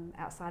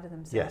outside of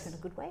themselves in a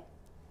good way.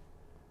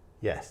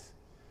 Yes.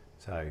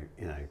 So,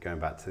 going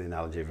back to the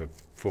analogy of a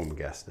former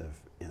guest of,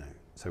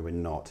 so we're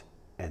not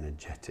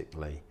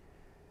energetically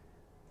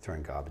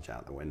throwing garbage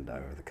out the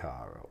window of the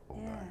car all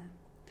day.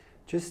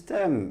 Just,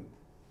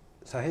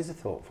 so here's a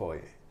thought for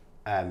you.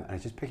 And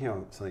it's just picking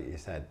on something you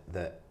said,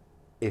 that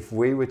if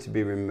we were to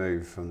be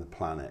removed from the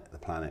planet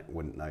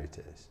wouldn't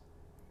notice.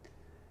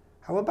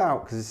 How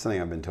about, because it's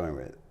something I've been toying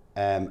with,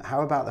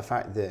 how about the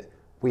fact that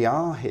we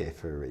are here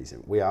for a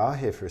reason. We are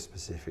here for a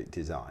specific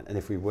design. And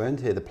if we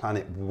weren't here, the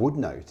planet would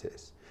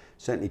notice.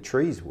 Certainly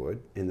trees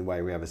would, in the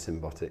way we have a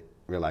symbiotic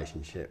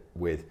relationship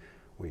with,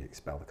 we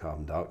expel the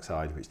carbon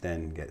dioxide, which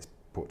then gets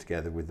put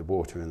together with the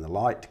water and the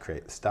light to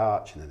create the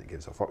starch, and then it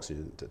gives off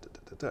oxygen.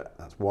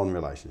 That's one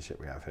relationship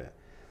we have here.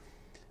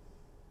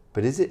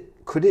 But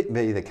could it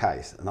be the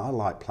case, and I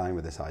like playing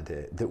with this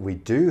idea, that we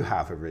do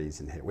have a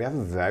reason here? We have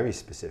a very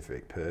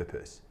specific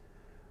purpose.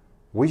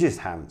 We just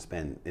haven't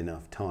spent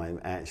enough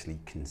time actually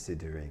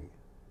considering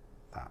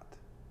that.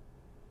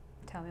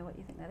 Tell me what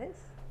you think that is.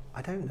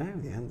 I don't know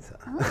the answer.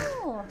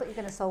 Oh, I thought you were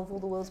going to solve all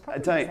the world's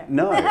problems. I don't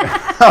know.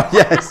 Oh,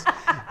 yes.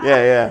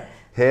 Yeah.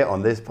 Here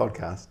on this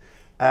podcast.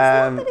 It's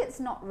not that it's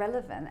not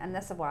relevant, and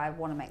that's why I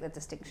want to make the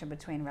distinction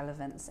between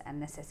relevance and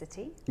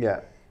necessity.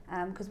 Yeah.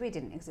 Because we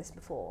didn't exist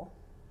before,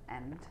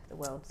 and the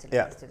world still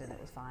existed, and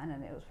it was fine,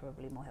 and it was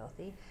probably more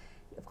healthy.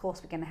 Of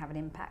course, we're going to have an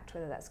impact,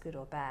 whether that's good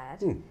or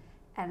bad.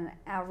 And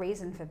our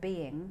reason for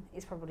being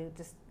is probably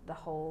just the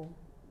whole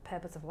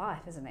purpose of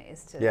life, isn't it?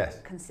 Is to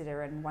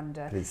consider and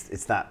wonder.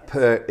 It's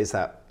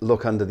that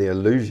look under the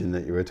illusion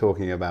that you were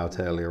talking about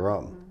earlier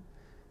on.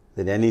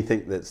 That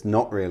anything that's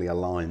not really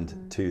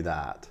aligned to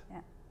that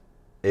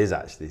is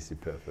actually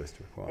superfluous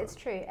to require. It's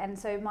true. And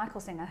so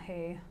Michael Singer,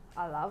 who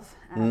I love,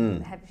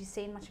 have you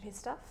seen much of his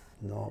stuff?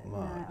 Not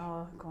much.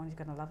 Oh, go on, you're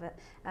going to love it.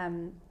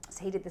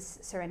 So he did this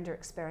Surrender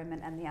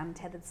Experiment and the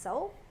Untethered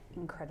Soul.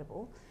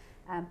 Incredible.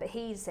 But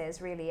he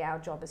says really our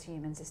job as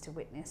humans is to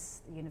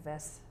witness the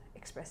universe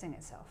expressing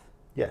itself.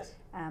 Yes.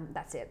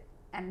 That's it.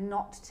 And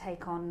not to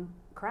take on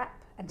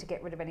crap and to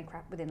get rid of any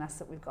crap within us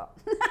that we've got.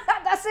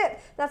 That's it.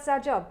 That's our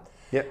job.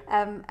 Yep.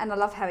 And I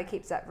love how he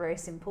keeps that very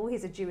simple.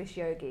 He's a Jewish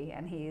yogi,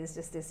 and he is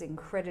just this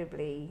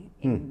incredibly,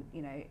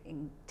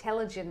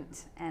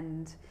 intelligent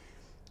and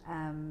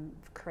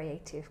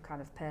creative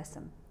kind of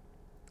person.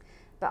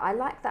 But I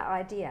like that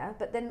idea.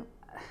 But then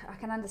I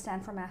can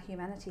understand from our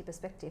humanity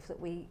perspective that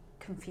we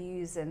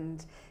confuse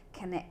and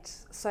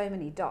connect so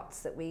many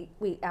dots that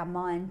our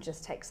mind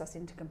just takes us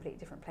into completely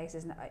different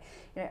places. And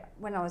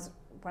when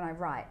I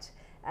write,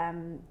 I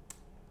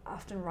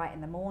often write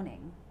in the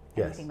morning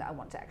anything that I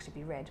want to actually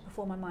be read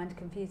before my mind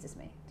confuses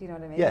me. Do you know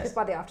what I mean? Yes. Because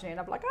by the afternoon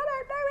I'm like, I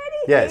don't know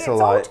anything. Yeah, it's all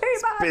like, too much.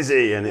 It's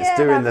busy and it's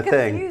doing the thing.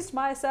 I've confused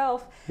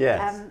myself.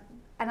 Yes.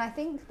 And I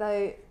think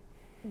though,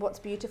 what's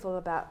beautiful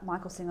about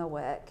Michael Singer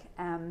work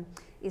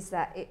is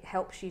that it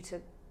helps you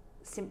to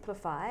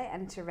simplify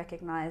and to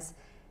recognise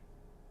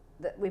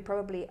that we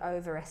probably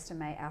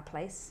overestimate our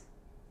place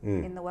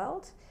in the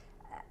world,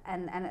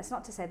 and it's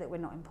not to say that we're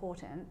not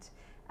important,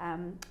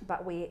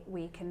 but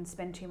we can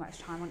spend too much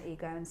time on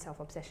ego and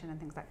self-obsession and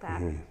things like that,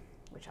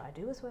 which I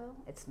do as well.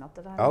 It's not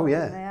that I'm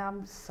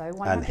I'm so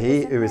 100% and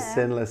he who is there.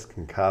 sinless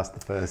can cast the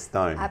first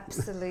stone.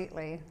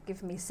 Absolutely.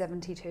 Give me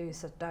 72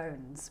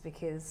 stones,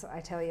 because I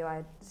tell you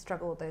I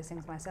struggle with those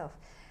things myself.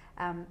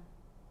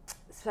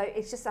 So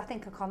it's just, I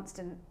think, a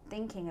constant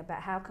thinking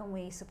about how can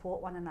we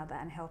support one another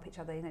and help each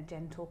other in a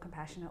gentle,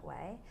 compassionate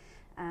way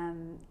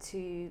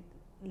to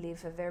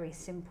live a very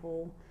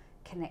simple,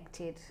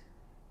 connected,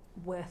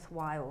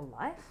 worthwhile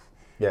life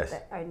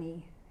that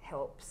only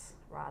helps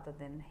rather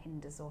than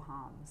hinders or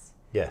harms.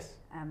 Yes.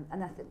 And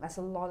I think that's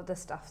a lot of the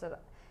stuff that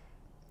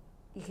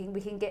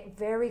we can get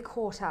very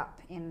caught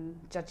up in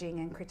judging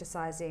and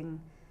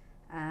criticising.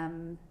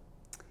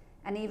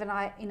 And even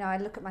I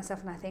look at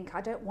myself and I think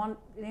I don't want,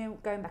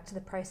 going back to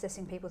the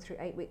processing people through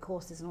 8-week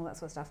courses and all that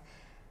sort of stuff,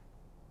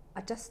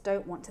 I just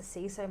don't want to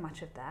see so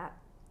much of that.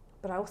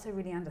 But I also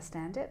really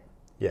understand it.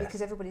 Yes.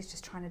 Because everybody's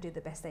just trying to do the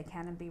best they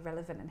can and be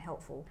relevant and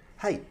helpful.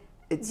 Hey,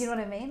 do you know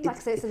what I mean? So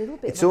it's a little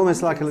bit. It's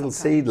almost like a little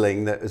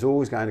seedling that is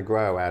always going to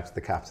grow out of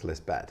the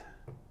capitalist bed,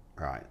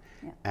 right?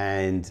 Yeah.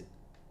 And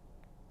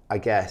I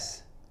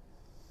guess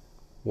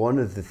one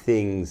of the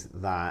things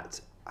that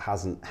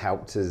hasn't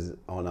helped us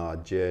on our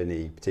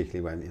journey,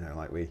 particularly when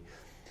we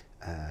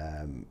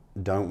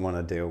don't want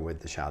to deal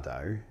with the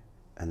shadow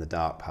and the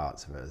dark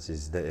parts of us,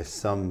 is that if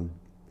some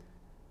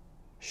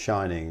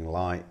shining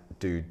light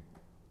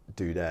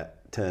dudette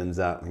turns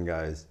up and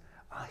goes,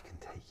 I can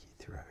take you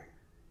through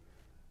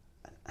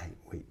an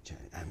 8-week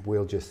journey, and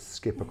we'll just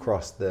skip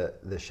across the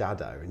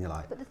shadow, and you're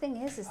like, But the thing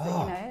is that, you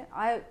know,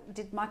 I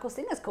did Michael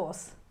Singer's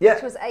course, Yeah.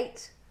 which was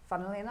 8,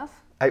 funnily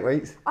enough. 8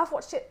 weeks. I've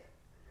watched it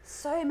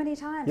so many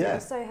times. Yeah. It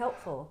was so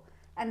helpful.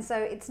 And so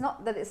it's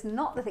not the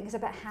thing, it's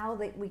about how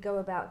we go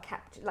about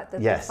the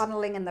Yes.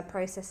 funneling and the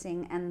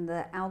processing and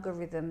the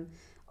algorithm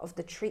of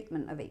the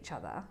treatment of each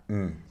other.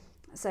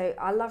 So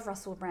I love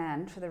Russell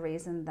Brand for the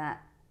reason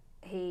that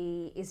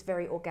he is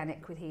very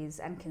organic with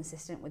and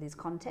consistent with his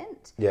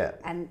content. Yeah.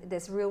 And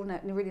there's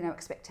really no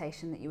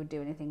expectation that you would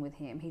do anything with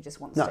him. He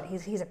just wants No. to,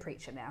 he's a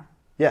preacher now.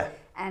 Yeah.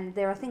 And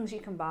there are things you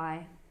can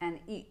buy and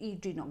you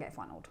do not get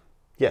funneled.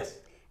 Yes.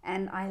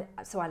 And I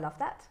love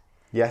that.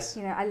 Yes.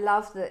 You know, I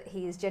love that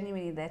he is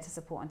genuinely there to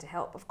support and to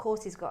help. Of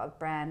course, he's got a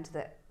brand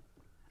that,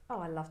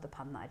 I love the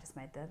pun that I just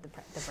made, the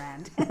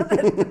brand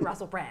that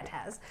Russell Brand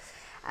has,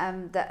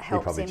 that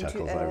helps him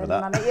to earn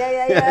money.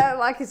 Yeah.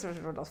 Like it's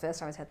not the first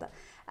time he's had that.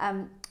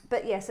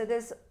 But yeah, so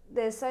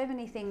there's so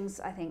many things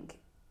I think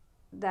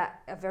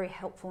that are very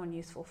helpful and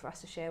useful for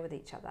us to share with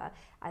each other.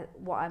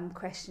 What I'm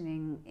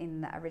questioning in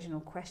that original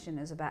question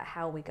is about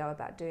how we go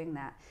about doing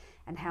that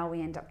and how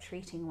we end up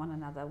treating one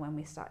another when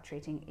we start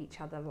treating each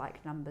other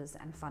like numbers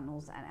and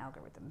funnels and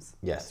algorithms.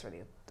 Yes. That's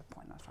really the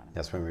point I was trying to make.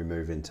 That's when we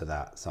move into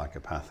that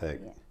psychopathic,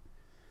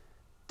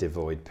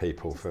 devoid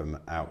people from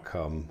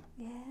outcome.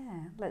 Yeah,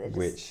 like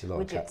they're just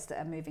widgets that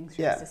are moving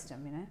through the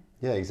system, you know?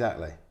 Yeah,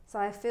 exactly. So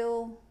I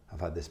feel... I've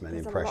had this many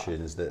there's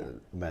impressions that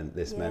meant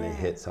this many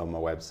hits on my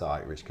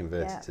website, which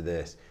converted to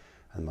this.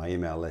 And my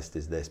email list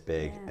is this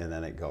big, and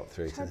then it got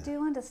through to... I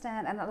do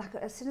understand, and like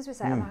as soon as we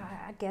say it, I'm like,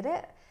 I get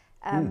it.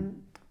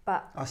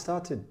 But I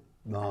started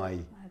my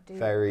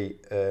very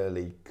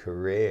early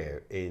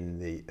career in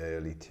the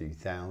early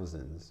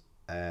 2000s.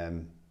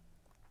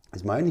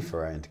 It's my only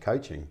foray into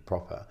coaching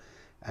proper,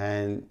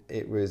 and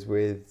it was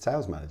with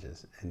sales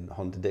managers in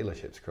Honda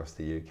dealerships across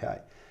the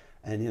UK.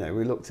 And, you know,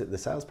 we looked at the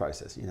sales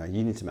process. You know,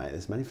 you need to make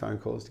this many phone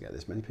calls to get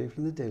this many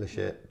people in the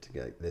dealership, to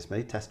get this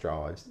many test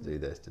drives, to do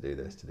this, to do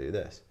this, to do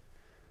this.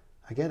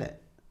 I get it.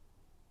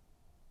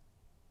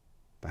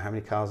 But how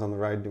many cars on the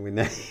road do we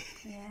need?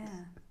 Yeah.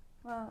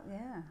 Well,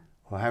 yeah.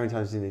 Or how many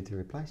times do you need to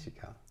replace your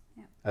car?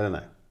 Yeah. I don't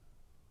know.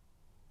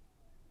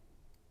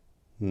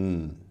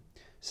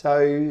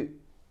 So,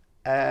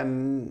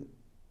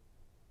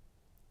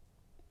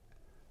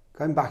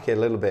 going back a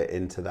little bit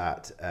into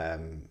that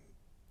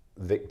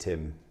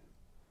victim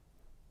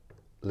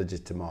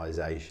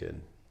legitimization,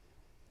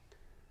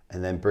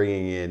 and then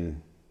bringing in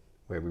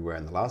where we were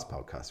in the last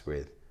podcast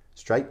with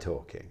straight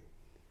talking.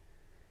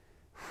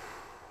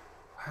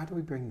 How do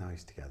we bring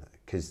those together?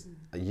 Because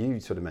you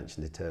sort of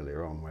mentioned it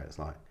earlier on, where it's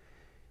like,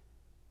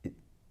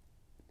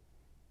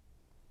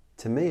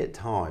 to me at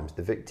times,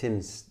 the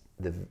victims,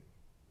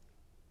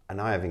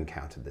 and I have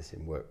encountered this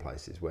in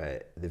workplaces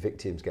where the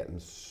victims get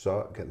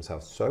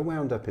themselves so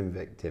wound up in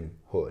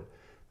victimhood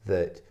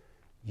that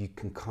you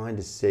can kind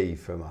of see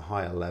from a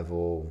higher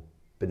level,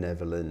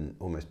 benevolent,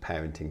 almost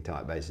parenting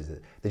type basis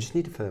that they just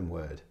need a firm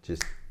word,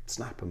 just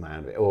snap them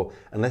out of it, or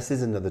unless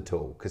there's another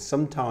tool, because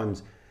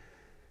sometimes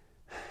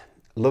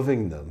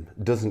loving them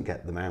doesn't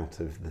get them out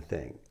of the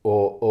thing,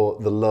 or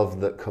the love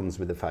that comes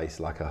with the face,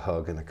 like a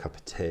hug and a cup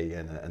of tea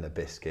and a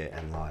biscuit,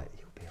 and like,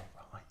 you'll be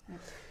all right. Yep.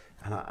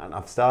 And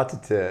I've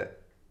started to,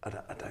 I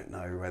don't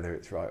know whether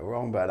it's right or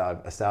wrong, but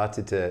I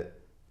started to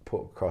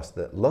put across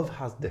that love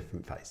has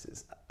different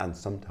faces, and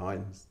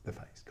sometimes the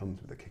face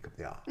comes with a kick up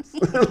the arse.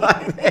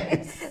 Like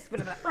this. It's a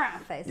bit of a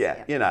face.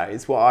 Yeah, you know,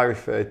 it's what I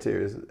refer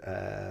to as,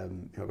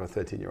 I've got a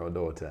 13-year-old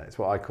daughter, it's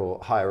what I call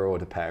higher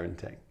order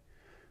parenting.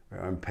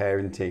 I'm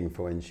parenting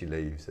for when she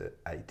leaves at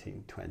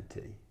 18,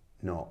 20,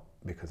 not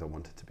because I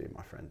wanted to be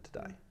my friend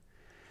today.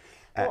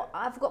 Well,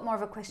 I've got more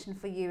of a question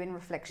for you in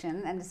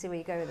reflection and to see where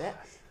you go with it.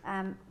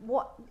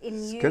 What in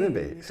It's you... going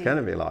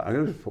to be like, I'm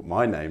going to put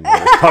my name on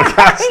this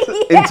podcast,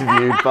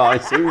 interviewed by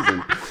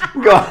Susan.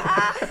 God.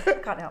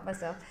 Can't help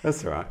myself.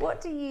 That's all right. What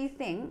do you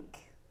think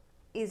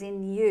is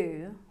in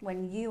you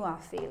when you are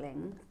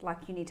feeling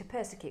like you need to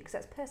persecute? Because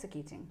that's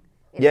persecuting.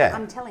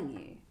 I'm telling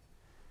you.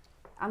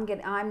 I'm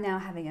now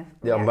having a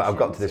reaction I've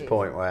got to this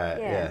point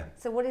where,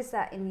 So what is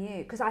that in you?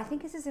 Because I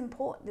think this is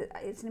important.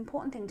 It's an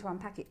important thing to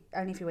unpack it,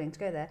 only if you're willing to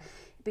go there,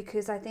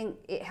 because I think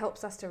it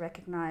helps us to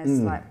recognise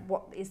like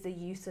what is the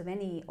use of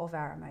any of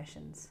our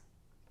emotions.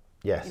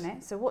 Yes. You know.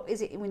 So what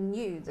is it in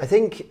you? I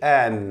think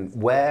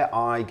where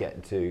I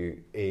get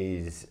to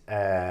is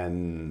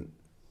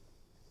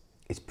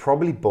it's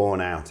probably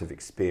born out of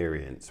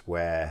experience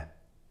where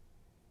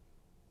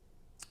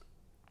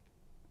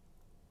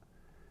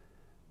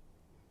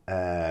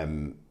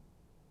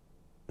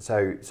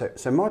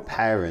so my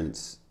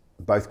parents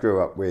both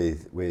grew up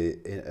with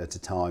at a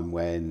time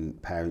when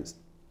parents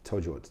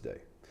told you what to do.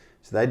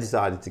 So they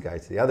decided to go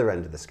to the other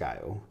end of the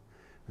scale.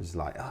 It was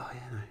like, oh,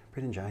 yeah, no,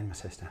 Bryn and Jane, my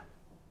sister,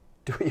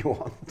 do what you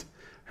want,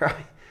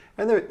 right?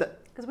 And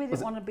because we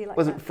didn't want to be like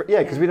that.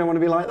 Because we don't want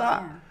to be like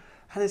that. Yeah.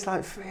 And it's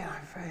like,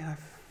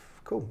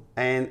 cool.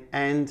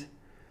 And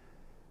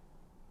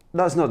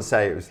that's not to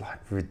say it was like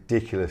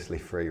ridiculously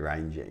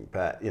free-ranging,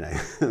 but you know,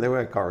 there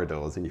were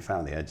corridors and you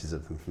found the edges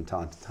of them from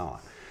time to time.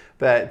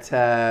 But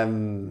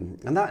and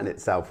that in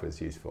itself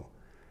was useful.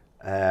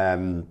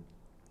 But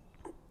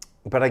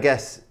I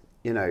guess,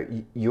 you know,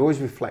 you always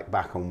reflect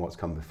back on what's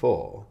come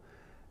before,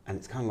 and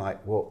it's kind of like,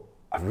 well,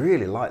 I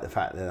really like the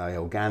fact that I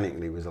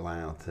organically was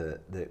allowed to,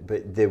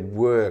 but there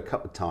were a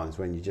couple of times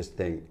when you just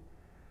think,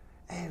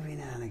 every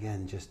now and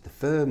again, just the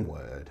firm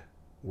word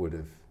would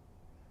have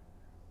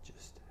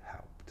just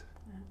helped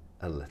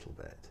a little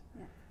bit.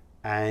 Yeah.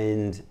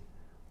 And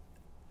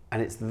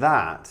it's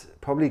that,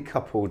 probably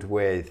coupled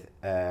with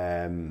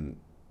having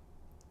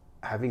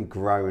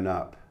grown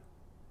up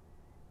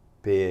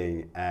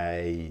being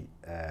a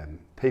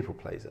people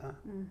pleaser,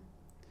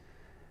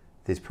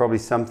 there's probably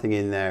something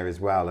in there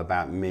as well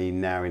about me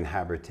now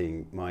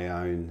inhabiting my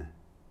own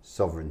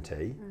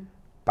sovereignty,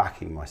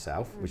 backing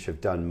myself, which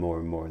I've done more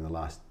and more in the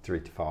last 3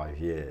 to 5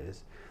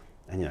 years.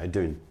 And, you know,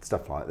 doing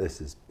stuff like this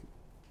has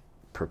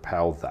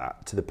propelled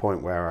that to the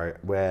point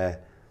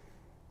where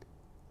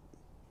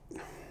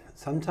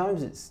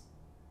sometimes it's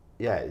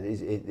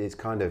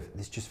kind of,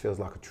 this just feels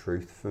like a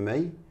truth for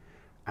me.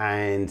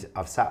 And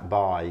I've sat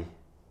by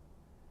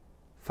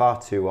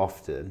far too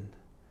often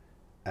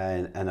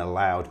and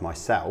allowed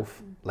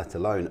myself, let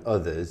alone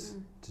others,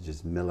 to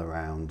just mill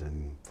around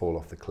and fall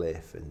off the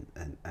cliff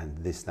and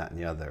this, that and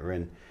the other.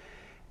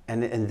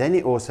 And then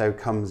it also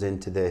comes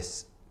into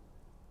this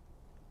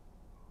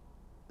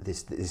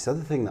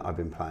other thing that I've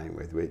been playing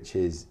with, which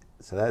is,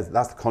 so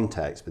that's the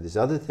context, but this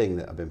other thing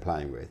that I've been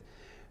playing with,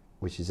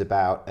 which is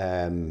about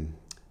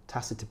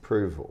tacit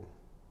approval,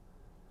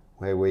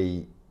 where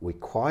we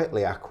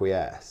quietly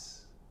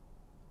acquiesce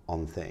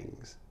on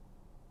things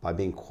by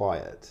being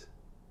quiet,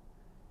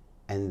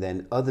 and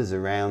then others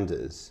around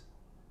us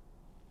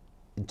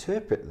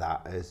interpret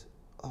that as,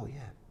 oh yeah,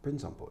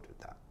 Bryn's on board with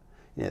that.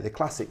 You know, the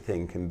classic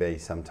thing can be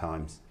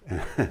sometimes,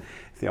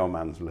 if the old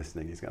man's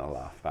listening, he's going to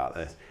laugh about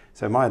this.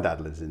 So my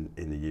dad lives in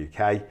the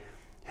UK.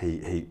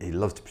 He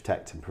loves to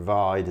protect and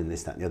provide and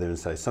this, that and the other. And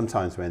so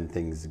sometimes when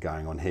things are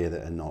going on here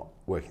that are not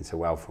working so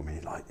well for me,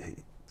 it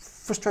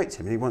frustrates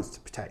him and he wants to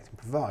protect and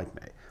provide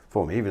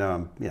for me, even though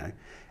I'm, you know,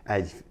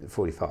 age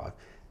 45.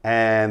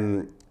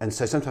 And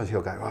so sometimes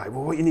he'll go, right,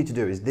 well, what you need to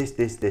do is this,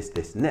 this, this,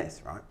 this, and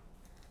this, right?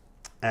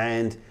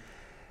 And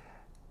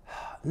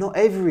not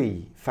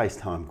every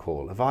FaceTime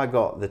call have I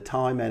got the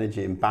time,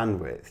 energy, and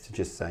bandwidth to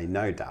just say,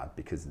 no, Dad,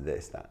 because of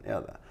this, that, and the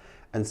other.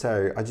 And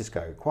so I just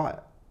go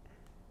quiet.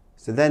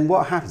 So then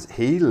what happens?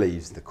 He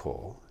leaves the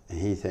call and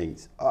he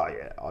thinks, oh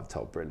yeah, I've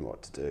told Bryn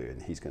what to do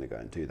and he's going to go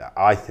and do that.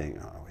 I think,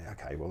 oh,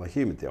 okay, well, I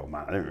humoured the old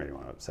man. I didn't really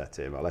want to upset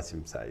him. I let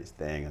him say his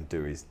thing and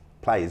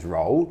play his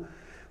role,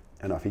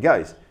 and off he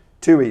goes.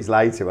 2 weeks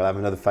later, we'll have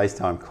another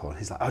FaceTime call.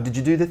 He's like, oh, did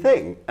you do the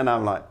thing? And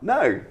I'm like,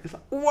 no. He's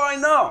like, why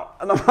not?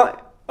 And I'm like,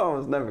 oh, I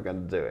was never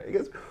going to do it. He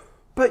goes,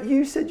 but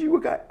you said you were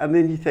going. And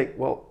then you think,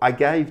 well, I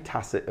gave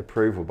tacit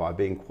approval by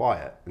being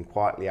quiet and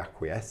quietly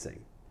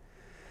acquiescing.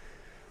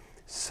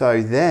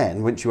 So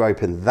then, once you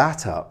open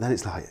that up, then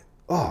it's like,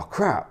 oh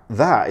crap,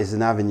 that is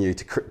an avenue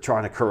to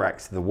trying to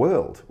correct the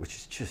world, which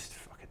is just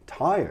fucking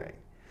tiring.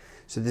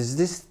 So there's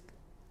this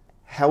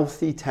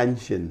healthy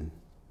tension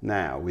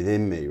now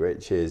within me,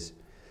 which is,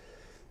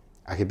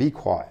 I can be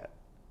quiet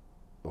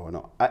or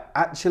not. I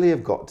actually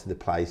have got to the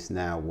place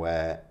now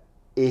where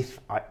if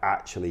I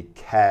actually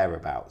care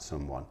about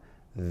someone,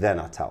 then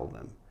I tell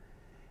them.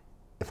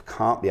 If I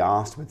can't be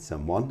asked with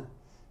someone,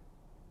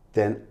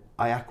 then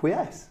I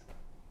acquiesce.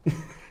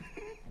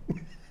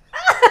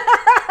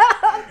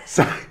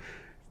 So,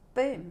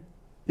 boom.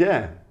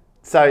 Yeah.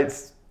 So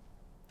it's,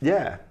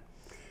 yeah.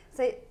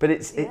 So, but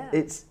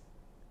it's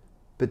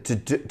but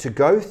to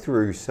go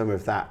through some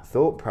of that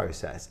thought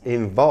process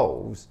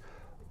involves,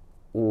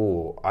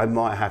 I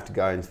might have to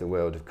go into the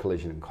world of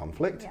collision and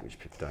conflict, which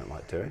people don't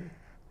like doing.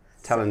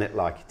 Telling it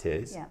like it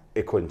is,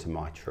 according to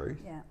my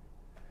truth. Yeah.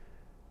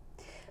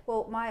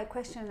 Well, my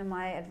question and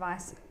my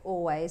advice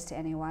always to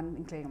anyone,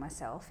 including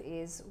myself,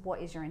 is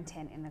what is your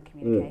intent in the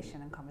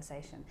communication and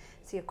conversation?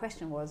 So your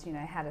question was, you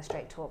know, how does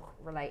straight talk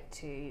relate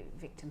to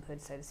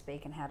victimhood, so to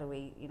speak, and how do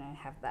we, you know,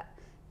 have that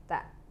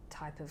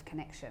type of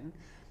connection?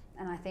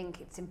 And I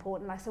think it's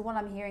important. Like, so what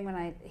I'm hearing when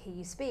I hear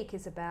you speak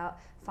is about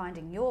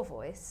finding your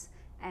voice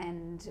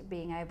and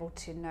being able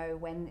to know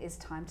when is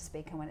time to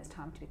speak and when it's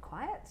time to be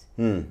quiet,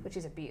 which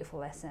is a beautiful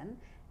lesson.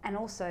 And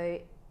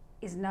also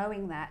is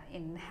knowing that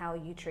in how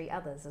you treat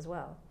others as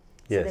well.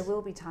 So yes. There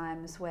will be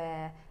times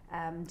where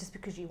just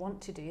because you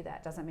want to do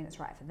that doesn't mean it's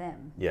right for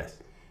them. Yes.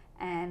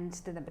 And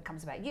then it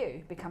becomes about you.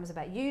 It becomes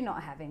about you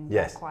not having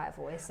yes. that quiet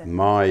voice. And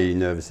my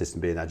nervous system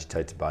being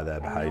agitated by their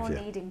behaviour. And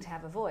you're needing to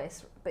have a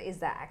voice, but is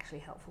that actually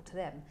helpful to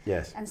them?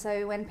 Yes. And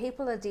so when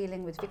people are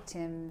dealing with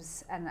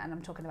victims, and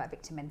I'm talking about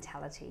victim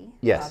mentality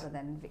yes. rather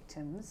than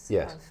victims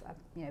yes. of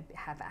you know,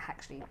 have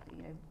actually,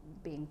 you know,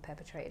 being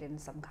perpetrated in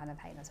some kind of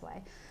heinous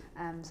way.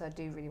 So I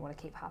do really want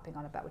to keep harping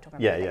on about, we're talking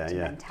about victim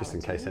mentality. Just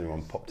in case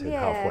anyone popped in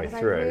halfway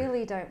through. I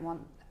really don't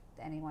want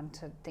anyone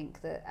to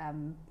think that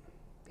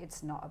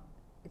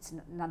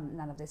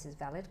none of this is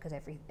valid, because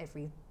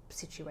every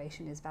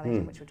situation is valid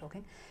in which we're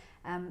talking.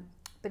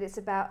 But it's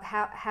about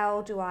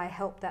how do I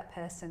help that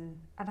person,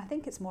 and I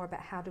think it's more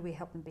about how do we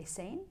help them be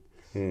seen,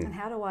 and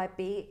how do I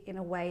be in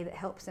a way that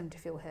helps them to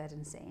feel heard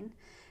and seen.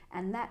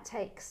 And that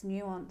takes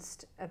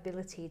nuanced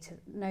ability to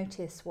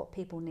notice what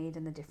people need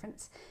and the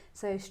difference.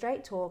 So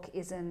straight talk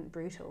isn't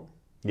brutal,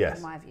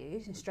 in my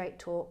view. And straight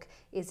talk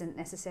isn't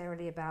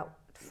necessarily about,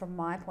 from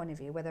my point of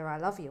view, whether I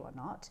love you or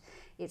not.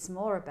 It's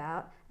more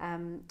about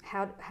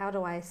how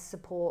do I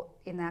support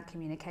in our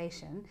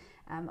communication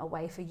a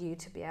way for you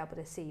to be able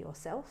to see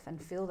yourself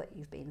and feel that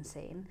you've been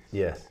seen,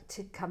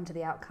 to come to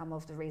the outcome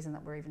of the reason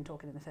that we're even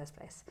talking in the first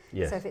place.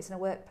 So if it's in a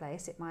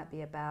workplace, it might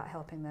be about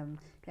helping them,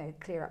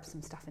 clear up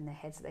some stuff in their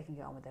head so they can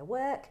get on with their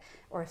work.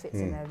 Or if it's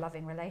in a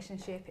loving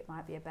relationship, it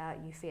might be about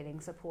you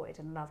feeling supported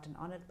and loved and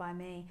honoured by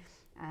me,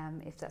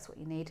 if that's what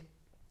you need.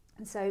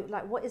 And so,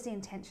 like, what is the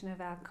intention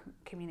of our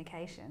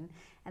communication?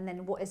 And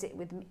then what is it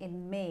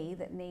in me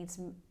that needs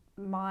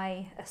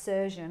my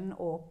assertion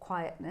or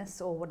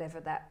quietness or whatever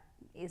that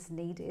is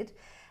needed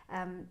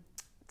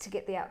to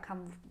get the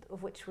outcome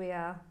of which we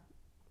are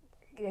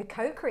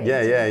co-creating.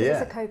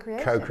 It's a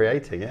co-creation.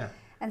 Co-creating,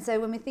 And so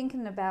when we're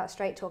thinking about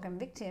straight talk and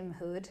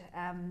victimhood,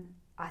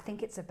 I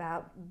think it's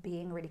about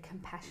being really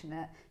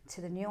compassionate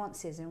to the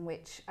nuances in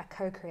which a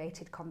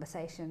co-created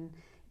conversation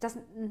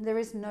there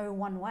is no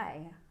one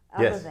way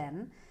other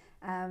than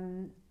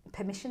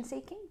permission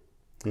seeking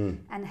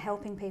and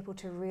helping people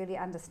to really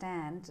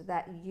understand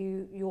that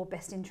your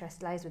best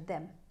interest lies with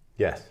them.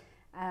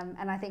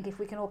 And I think if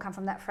we can all come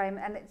from that frame,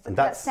 and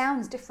that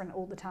sounds different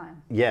all the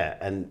time.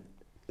 And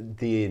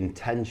the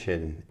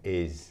intention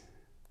is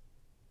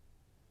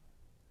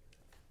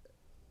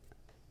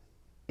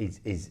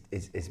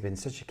it's been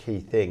such a key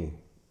thing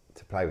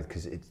to play with,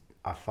 because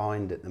I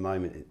find at the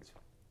moment it's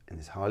in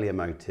this highly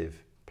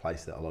emotive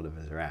place that a lot of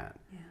us are at.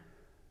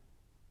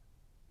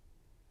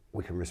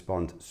 We can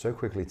respond so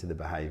quickly to the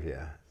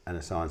behaviour and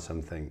assign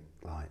something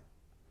like,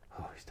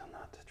 oh, he's done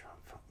that to try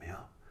and fuck me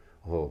up,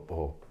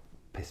 or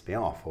piss me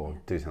off, or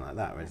do something like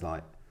that, where it's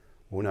like,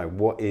 well, no,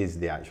 what is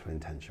the actual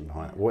intention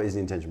behind it? What is the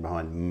intention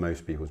behind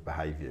most people's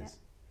behaviours?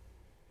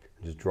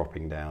 Just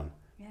dropping down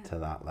to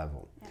that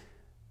level.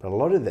 But a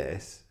lot of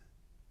this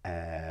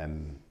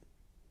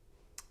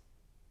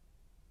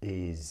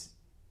is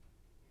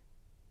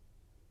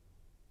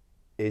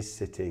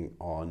sitting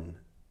on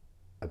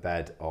a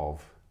bed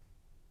of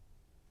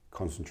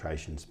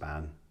concentration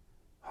span,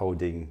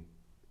 holding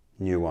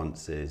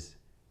nuances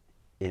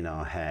in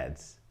our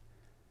heads,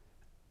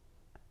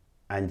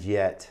 and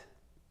yet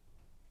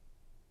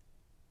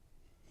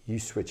you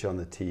switch on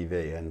the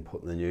TV and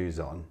put the news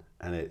on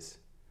and it's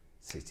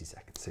 60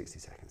 seconds, 60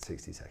 seconds,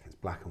 60 seconds,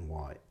 black and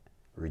white,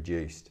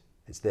 reduced.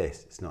 It's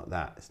this, it's not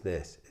that, it's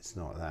this, it's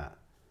not that.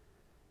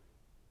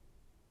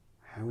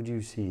 How would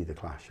you see the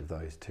clash of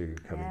those two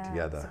coming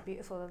together? It's a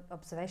beautiful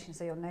observation.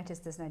 So you'll notice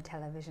there's no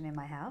television in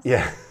my house.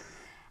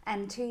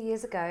 And 2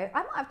 years ago, I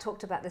might have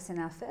talked about this in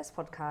our first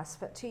podcast,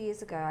 but 2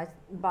 years ago I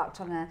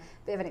embarked on a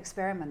bit of an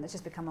experiment that's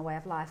just become a way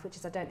of life, which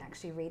is I don't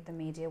actually read the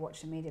media,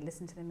 watch the media,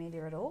 listen to the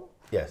media at all.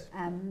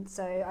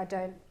 So I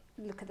don't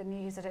look at the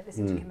news, I don't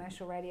listen to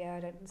commercial radio, I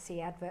don't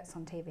see adverts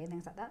on TV and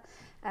things like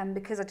that,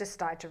 because I just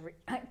started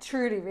to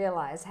truly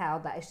realise how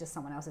that is just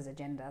someone else's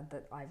agenda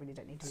that I really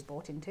don't need to be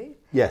bought into.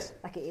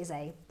 Like, it is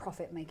a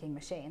profit-making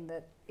machine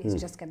that is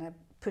just going to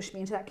push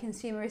me into that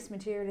consumerist,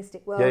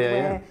 materialistic world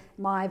where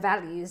my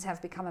values have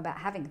become about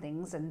having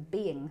things and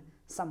being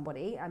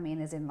somebody. I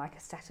mean, as in like a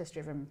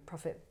status-driven,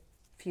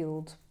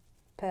 profit-fueled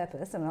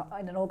purpose and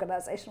in an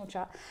organisational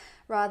chart,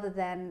 rather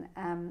than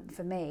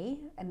for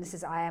me, and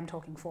I am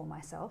talking for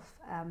myself,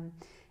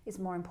 is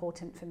more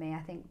important for me,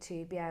 I think,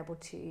 to be able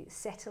to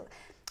settle.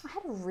 I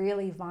had a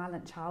really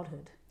violent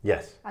childhood.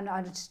 And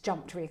I just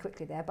jumped really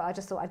quickly there, but I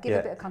just thought I'd give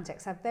a bit of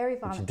context. I have very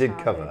violent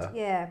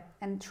childhood.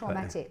 And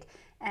traumatic.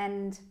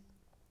 And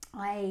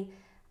I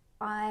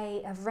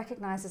have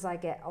recognised as I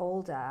get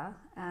older,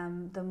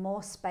 the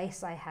more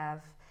space I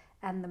have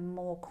and the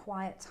more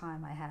quiet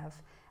time I have,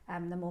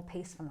 the more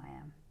peaceful I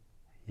am.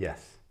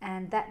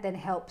 And that then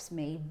helps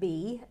me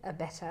be a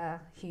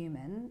better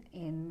human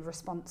in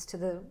response to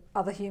the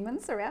other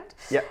humans around,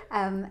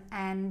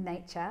 and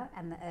nature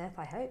and the earth,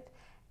 I hope.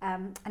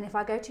 And if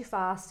I go too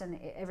fast and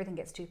everything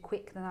gets too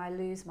quick, then I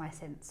lose my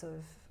sense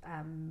of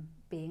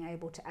being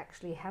able to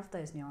actually have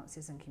those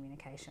nuances in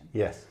communication.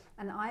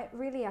 And I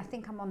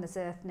think I'm on this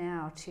earth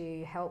now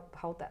to help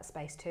hold that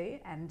space too,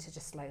 and to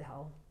just slow the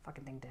whole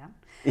fucking thing down.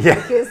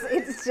 Because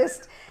it's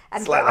just,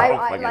 and slow the whole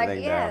fucking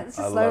thing down. It's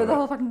just slow the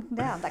whole fucking thing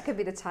down. That could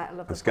be the title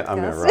of the podcast. I'm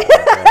gonna write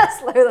that.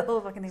 Slow the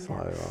whole fucking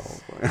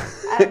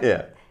thing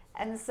down.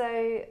 And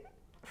so,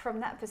 from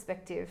that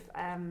perspective,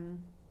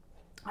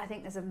 I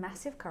think there's a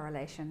massive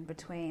correlation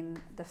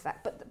between the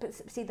fact, but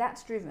see,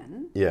 that's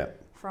driven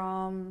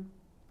from,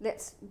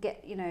 let's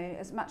get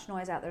as much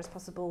noise out there as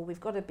possible. We've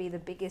got to be the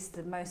biggest,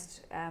 the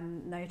most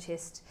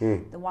noticed,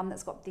 the one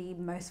that's got the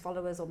most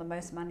followers or the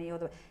most money,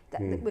 or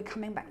we're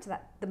coming back to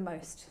that, the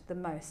best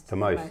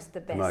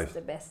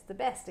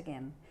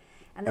again.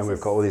 And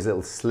we've got all these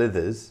little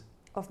slithers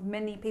of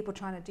many people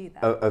trying to do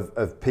that.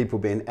 Of people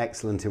being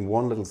excellent in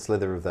one little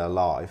slither of their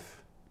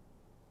life,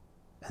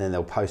 and then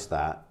they'll post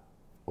that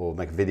or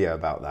make a video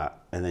about that,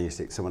 and then you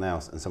stick someone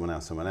else and someone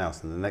else, someone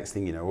else, and the next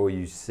thing you know, all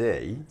you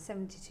see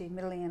 72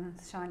 million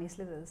shiny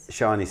slithers.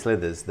 Shiny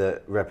slithers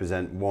that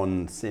represent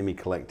one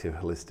semi-collective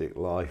holistic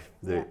life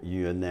that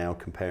you are now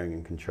comparing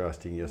and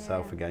contrasting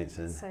yourself against.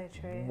 And so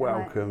true.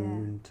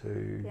 welcome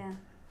to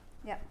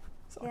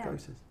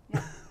psychosis.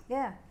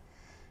 Yeah.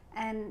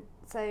 And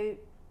so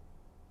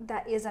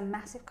that is a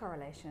massive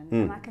correlation,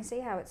 and I can see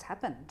how it's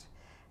happened,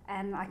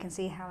 and I can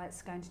see how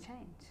it's going to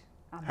change.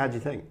 How do you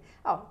think?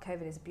 Oh,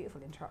 COVID is a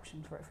beautiful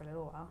interruption for it for a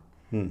little while.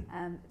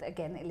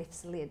 Again, it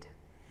lifts the lid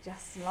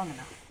just long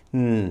enough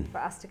for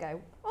us to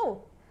go,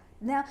 oh,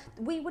 now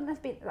we wouldn't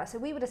have been, so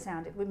we would have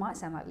sounded, we might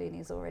sound like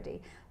loonies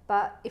already,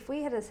 but if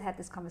we had had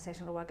this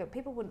conversation a little while ago,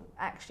 people wouldn't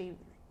actually,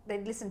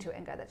 they'd listen to it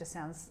and go, that just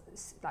sounds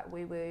like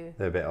we were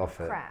they're a bit off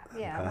crap.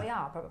 it. Yeah, we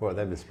are probably. What,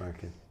 they've been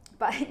smoking?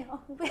 But I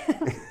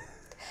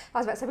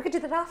was about to say, we could do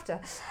that after.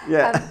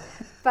 Yeah.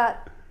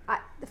 But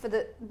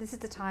this is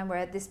the time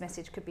where this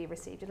message could be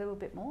received a little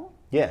bit more.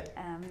 Yeah,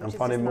 I'm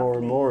finding more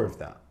and more of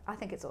that. I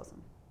think it's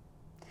awesome.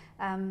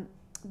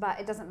 But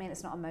it doesn't mean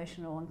it's not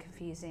emotional and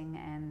confusing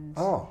and...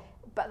 Oh.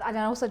 But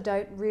I also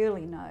don't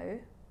really know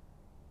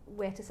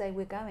where to say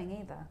we're going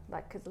either.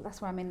 Like, because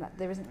that's where I mean, like,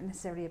 there isn't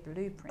necessarily a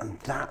blueprint. And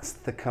that's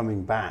the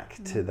coming back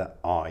to the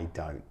I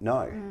don't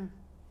know.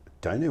 I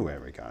don't know where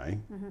we're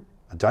going.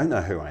 I don't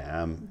know who I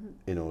am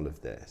in all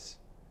of this.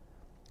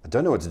 I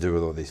don't know what to do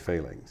with all these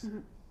feelings.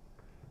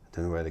 I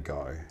don't know where to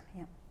go.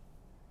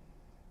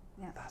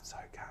 Yeah. That's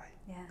okay.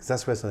 Yeah. Because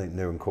that's where something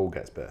new and cool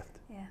gets birthed.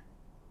 Yeah.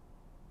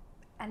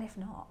 And if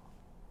not,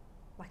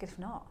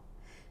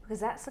 because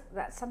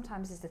that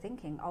sometimes is the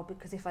thinking. Oh,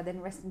 because if I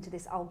then rest into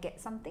this, I'll get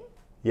something.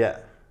 Yeah.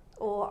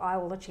 Or I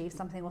will achieve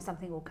something, or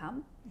something will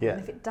come. Yeah.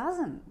 And if it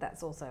doesn't,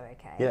 that's also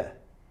okay. Yeah.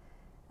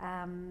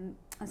 And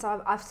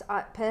so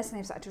I personally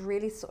have started to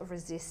really sort of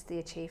resist the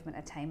achievement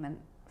attainment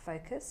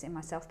focus in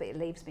myself, but it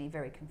leaves me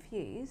very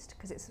confused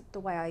because it's the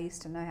way I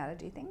used to know how to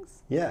do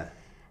things. Yeah.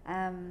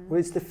 Well,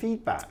 it's the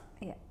feedback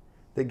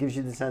that gives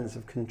you the sense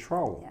of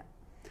control. Yeah.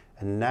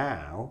 And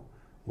now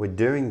we're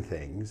doing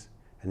things,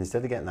 and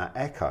instead of getting that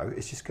echo,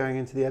 it's just going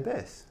into the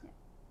abyss. Yeah.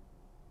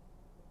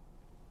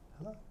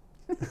 Hello.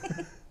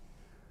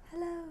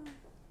 Hello.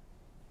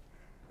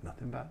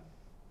 Nothing bad.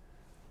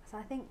 So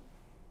I think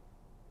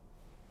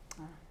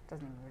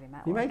doesn't even really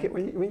matter. You make it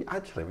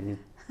when you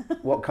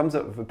what comes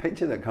up, the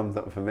picture that comes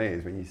up for me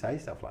is when you say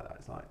stuff like that,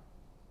 it's like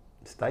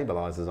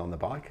stabilizers on the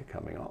bike are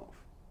coming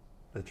off,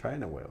 the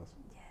trainer wheels.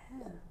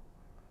 Yeah.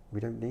 We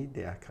don't need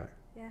the echo.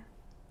 Yeah.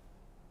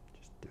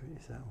 Just do it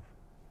yourself,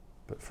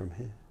 but from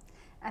here.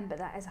 But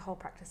that is a whole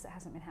practice that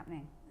hasn't been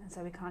happening, and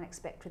so we can't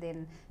expect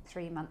within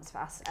 3 months for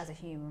us as a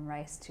human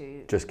race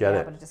to just get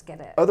it. Able to just get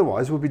it.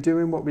 Otherwise, we'll be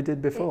doing what we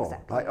did before.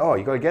 Exactly. Like, oh,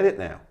 you got to get it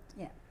now.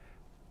 Yeah.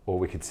 Or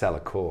we could sell a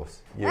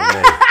course. You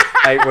and me.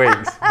 8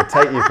 weeks. We'll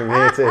take you from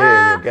here to here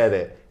and you'll get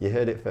it. You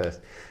heard it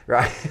first.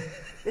 Right.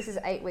 This is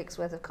 8 weeks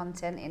worth of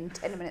content in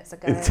 10 minutes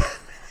ago.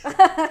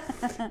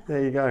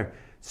 There you go.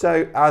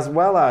 So as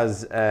well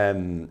as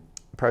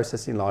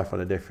processing life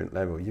on a different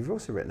level, you've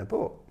also written a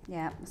book.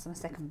 Yeah, it's my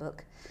second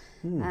book.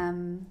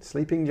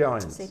 Sleeping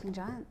Giants. Sleeping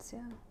Giants,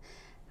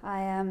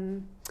 yeah.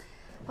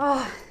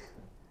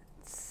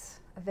 It's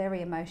a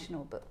very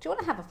emotional book. Do you want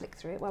to have a flick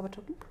through it while we're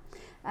talking?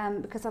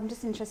 Because I'm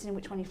just interested in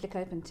which one you flick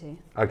open to.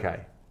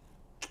 Okay.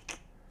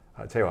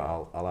 I'll tell you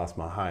what, I'll ask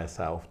my higher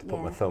self to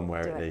put my thumb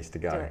where it needs to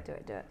go. Do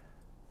it.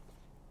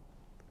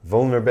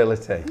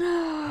 Vulnerability.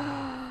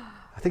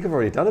 I think I've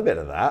already done a bit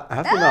of that,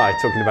 haven't I?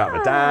 Talking about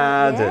my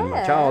dad and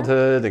my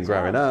childhood and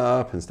growing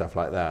up and stuff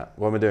like that.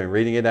 What am I doing?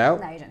 Reading it out?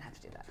 No, you don't have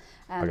to do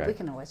that. Okay. We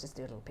can always just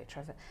do a little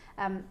picture of it.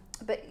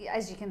 But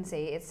as you can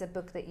see, it's a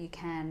book that you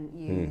can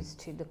use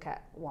to look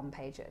at one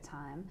page at a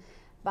time.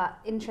 But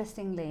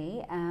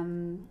interestingly,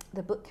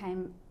 the book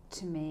came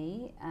to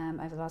me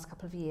over the last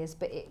couple of years,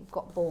 but it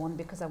got born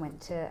because I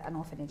went to an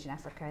orphanage in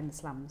Africa in the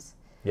slums.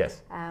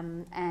 Yes.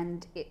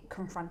 And it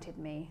confronted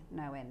me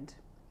no end.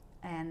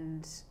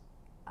 And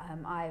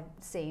I've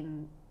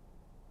seen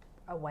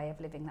a way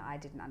of living that I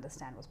didn't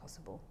understand was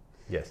possible.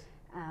 Yes.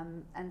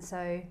 And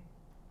so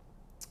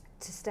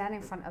to stand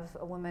in front of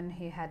a woman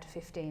who had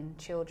 15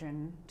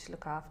 children to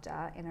look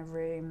after in a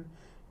room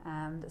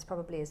that's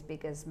probably as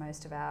big as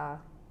most of our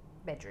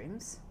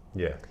bedrooms,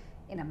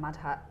 in a mud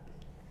hut,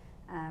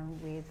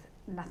 with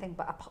nothing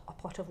but a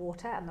pot of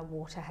water, and the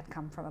water had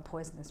come from a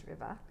poisonous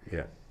river.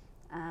 Yeah.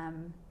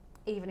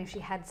 Even if she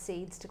had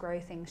seeds to grow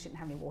things, she didn't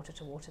have any water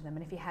to water them,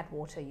 and if you had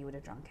water, you would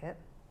have drunk it.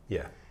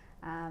 Yeah.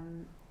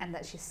 And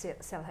that she'd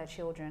sell her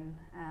children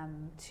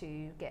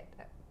to get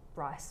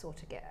rice or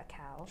to get a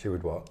cow. She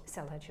would what?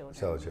 Sell her children.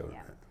 Sell her children.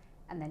 Yeah.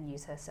 And then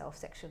use herself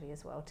sexually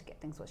as well to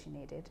get things what she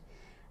needed.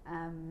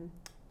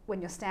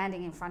 When you're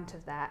standing in front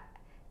of that,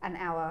 and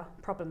our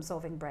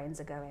problem-solving brains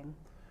are going,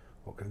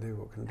 what can I do?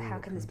 What can I do? How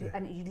can this be?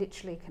 And you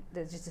literally,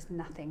 there's just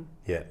nothing.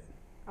 Yeah.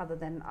 Other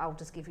than I'll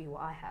just give you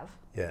what I have.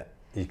 Yeah.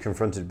 You're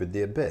confronted with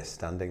the abyss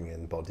standing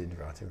embodied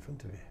right in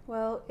front of you.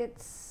 Well,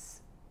 it's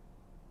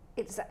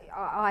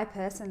I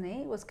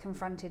personally was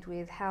confronted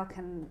with how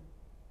can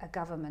a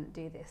government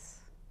do this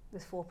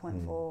with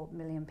 4.4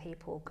 million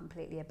people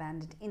completely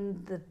abandoned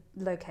in the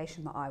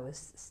location that I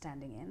was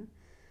standing in,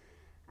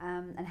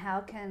 and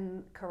how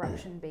can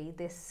corruption be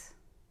this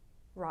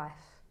rife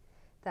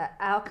that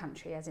our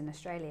country, as in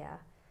Australia,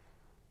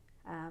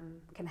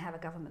 can have a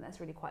government that's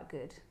really quite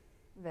good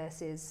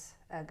versus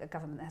a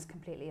government that has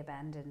completely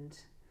abandoned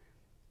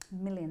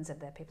millions of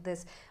their people.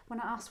 When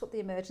I asked what the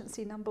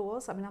emergency number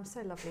was, I mean, I'm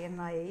so lovely and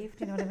naive,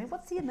 do you know what I mean?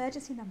 What's the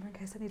emergency number in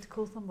case I need to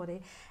call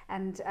somebody?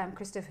 And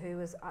Christopher,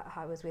 who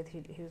I was with,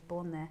 who was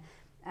born there,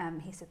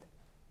 he said,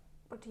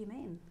 what do you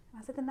mean?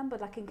 And I said, the number,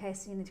 like in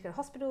case you need to go to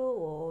hospital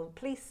or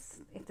police,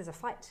 if there's a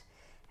fight.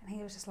 And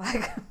he was just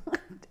like,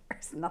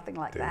 there's nothing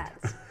like that.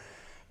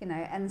 You know,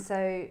 and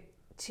so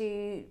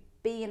to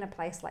be in a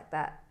place like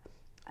that,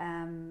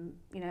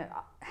 you know,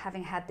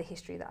 having had the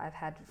history that I've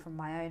had from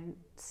my own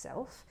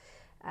self,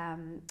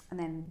 and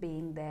then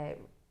being there,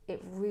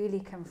 it really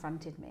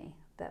confronted me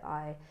that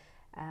I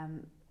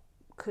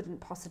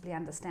couldn't possibly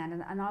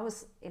understand. And I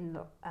was in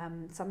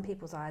some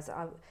people's eyes,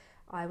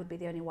 I would be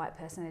the only white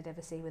person they'd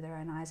ever see with their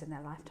own eyes in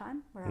their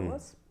lifetime where I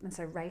was. And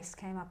so race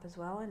came up as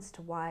well as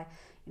to why,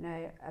 you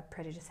know, a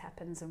prejudice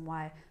happens and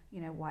why,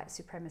 you know, white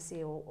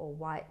supremacy or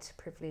white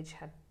privilege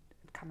had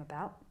come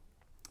about.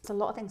 So a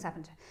lot of things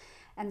happened.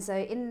 And so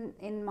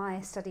in my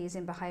studies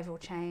in behavioural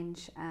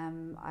change,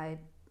 I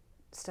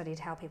studied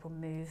how people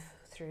move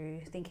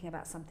through thinking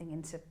about something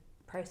into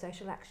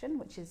pro-social action,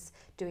 which is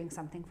doing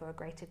something for a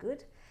greater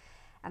good.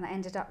 And I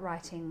ended up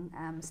writing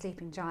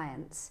Sleeping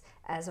Giants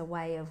as a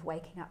way of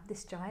waking up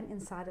this giant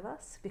inside of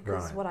us,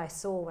 because what I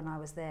saw when I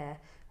was there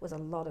was a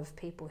lot of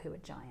people who were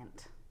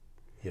giant.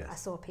 Yes. I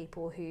saw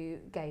people who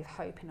gave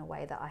hope in a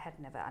way that I had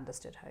never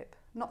understood hope.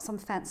 Not some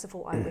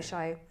fanciful, I wish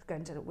I was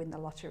going to win the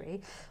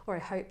lottery, or I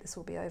hope this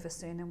will be over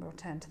soon and we'll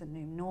return to the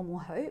new normal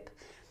hope,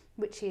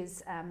 which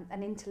is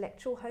an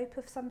intellectual hope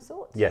of some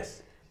sort.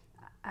 Yes.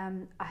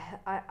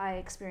 I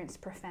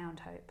experienced profound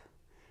hope.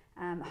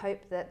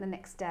 Hope that the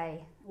next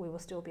day we will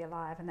still be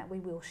alive and that we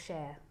will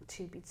share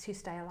to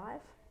stay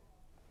alive.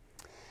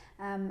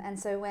 And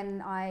so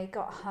when I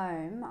got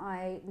home,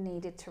 I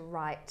needed to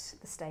write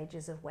the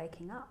stages of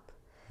waking up.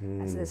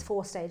 And so there's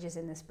 4 stages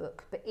in this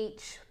book, but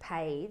each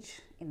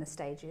page in the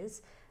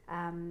stages,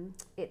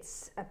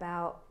 it's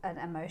about an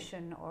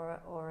emotion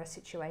or a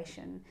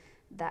situation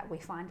that we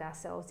find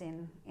ourselves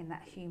in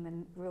that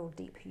human, real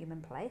deep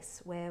human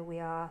place where we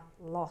are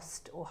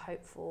lost or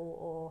hopeful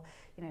or,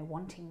 you know,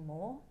 wanting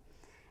more.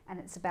 And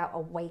it's about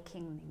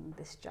awakening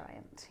this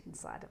giant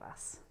inside of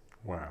us.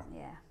 Wow.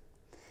 Yeah.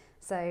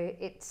 So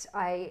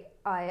I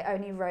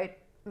only wrote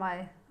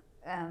my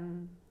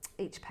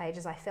each page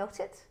as I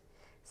felt it.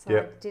 So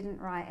I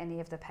didn't write any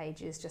of the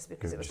pages just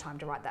because it was time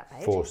to write that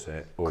page. Force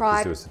it, or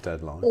because there was a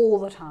deadline. All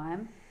the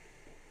time.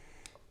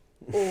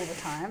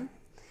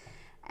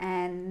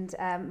 And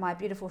my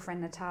beautiful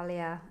friend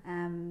Natalia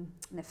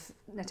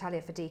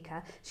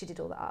Fadika, she did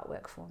all the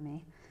artwork for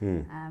me.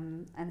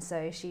 And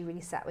so she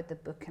really sat with the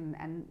book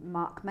and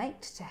Mark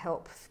Mate to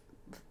help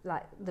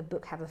like the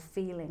book have a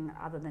feeling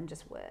other than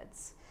just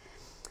words.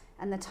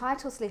 And the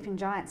title Sleeping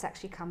Giants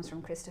actually comes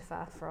from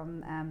Christopher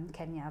from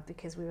Kenya,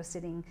 because we were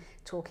sitting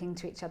talking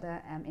to each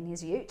other in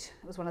his ute.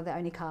 It was one of the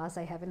only cars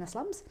they have in the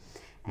slums.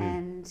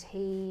 And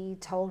he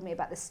told me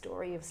about the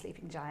story of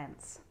Sleeping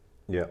Giants.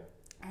 Yeah.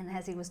 And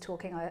as he was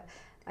talking,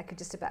 I could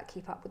just about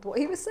keep up with what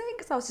he was saying,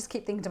 because I was just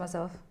keep thinking to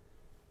myself,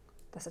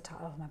 that's the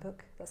title of my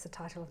book. That's the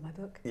title of my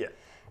book. Yeah.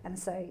 And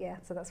so,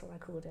 so that's what I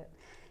called it.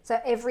 So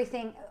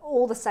everything,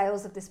 all the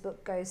sales of this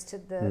book goes to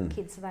the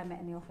kids that I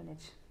met in the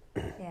orphanage.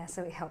 Yeah,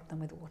 so it helped them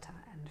with water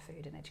and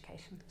food and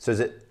education. So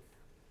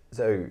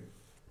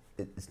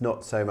it's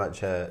not so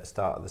much a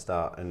start at the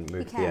start and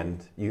move to the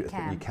end. You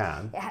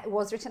can. It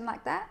was written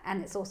like that,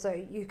 and it's also,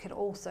 you can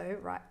also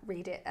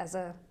read it as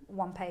a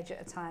one page at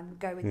a time.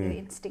 Go with your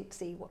instinct,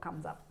 see what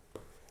comes up.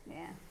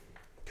 Yeah.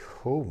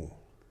 Cool.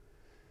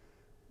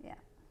 Yeah.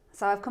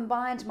 So I've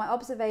combined my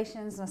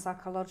observations, my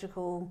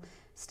psychological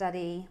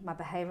study, my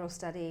behavioural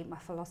study, my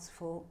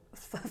philosophical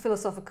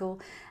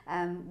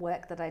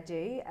work that I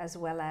do, as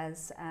well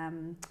as a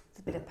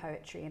bit of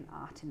poetry and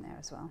art in there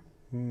as well.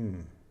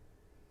 And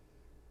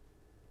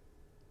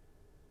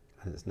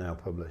it's now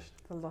published.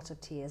 A lot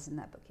of tears in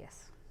that book,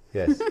 yes.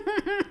 Yes.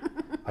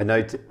 I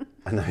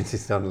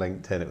noticed on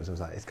LinkedIn, it was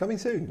like, it's coming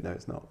soon. No,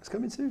 it's not. It's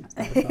coming soon.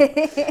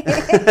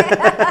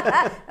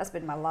 That's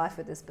been my life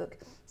with this book.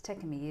 It's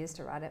taken me years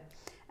to write it.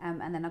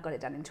 And then I got it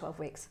done in 12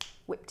 weeks,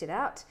 whipped it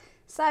out.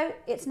 So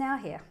it's now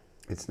here.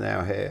 It's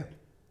now here.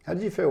 How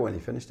did you feel when you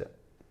finished it?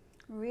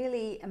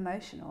 Really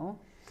emotional,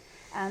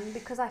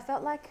 because I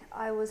felt like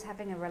I was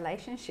having a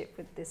relationship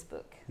with this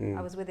book.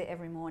 I was with it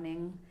every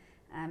morning.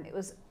 It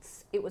was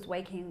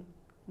waking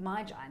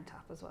my giant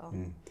up as well.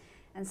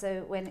 And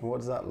so what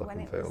does that look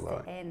and feel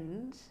like? The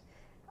end,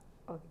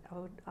 I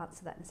would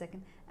answer that in a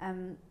second.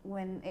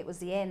 When it was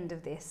the end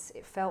of this,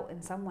 it felt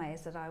in some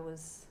ways that I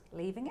was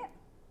leaving it.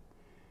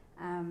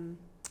 And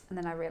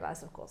then I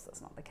realised, of course,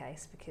 that's not the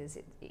case, because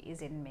it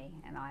is in me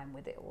and I am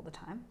with it all the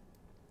time.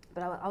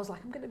 But I was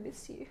like, I'm going to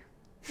miss you.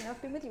 You know,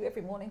 I've been with you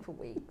every morning for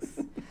weeks.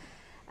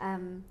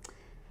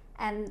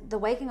 And the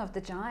waking of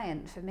the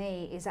giant for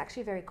me is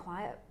actually very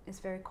quiet. It's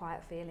a very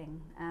quiet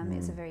feeling.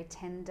 It's a very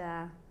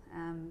tender,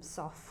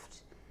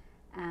 soft,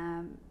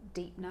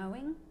 deep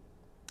knowing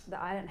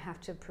that I don't have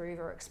to prove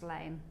or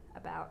explain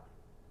about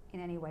in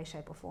any way,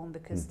 shape or form,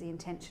 because the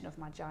intention of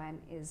my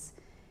giant is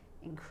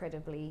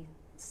incredibly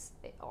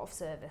of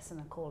service and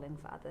a calling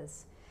for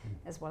others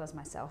as well as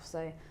myself.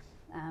 So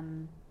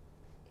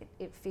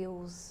it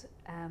feels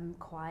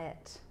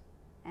quiet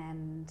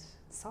and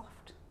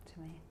soft to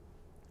me.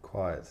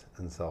 Quiet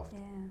and soft,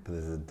 but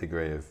there's a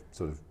degree of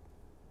sort of,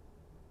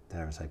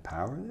 dare I say,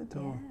 power in it,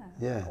 or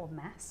or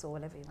mass, or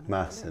whatever you want to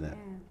mass call it. in it.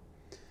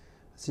 Yeah.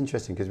 It's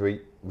interesting because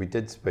we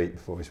did speak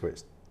before we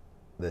switched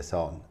this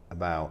on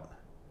about,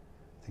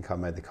 I think I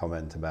made the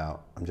comment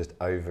about I'm just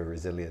over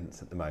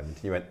resilience at the moment,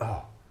 and you went,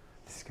 oh,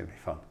 this is going to be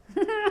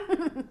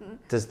fun.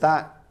 Does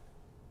that,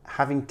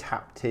 having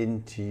tapped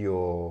into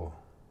your,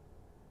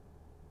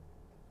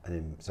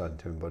 and starting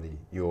to embody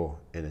your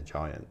inner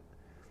giant,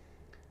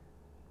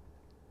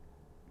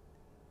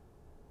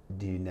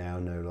 do you now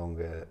no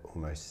longer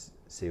almost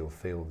see or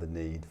feel the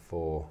need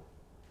for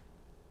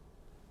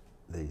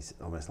these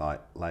almost like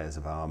layers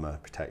of armour,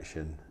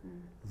 protection,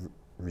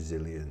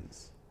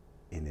 resilience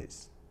in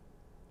its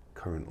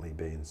currently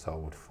being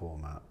sold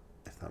format,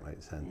 if that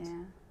makes sense?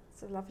 Yeah,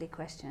 it's a lovely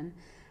question.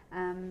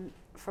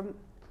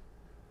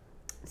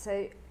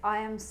 So I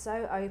am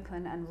so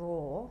open and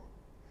raw.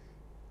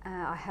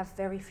 I have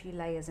very few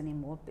layers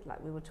anymore, a bit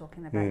like we were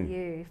talking about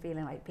you,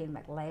 feeling like peeling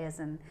back layers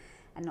and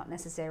not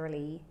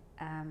necessarily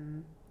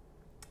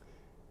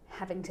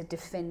having to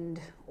defend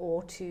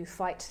or to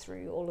fight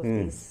through all of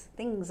these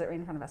things that are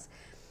in front of us.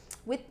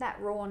 With that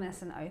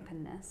rawness and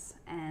openness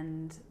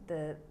and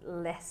the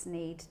less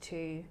need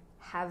to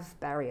have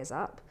barriers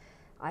up,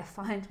 I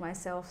find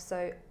myself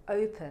so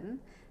open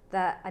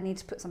that I need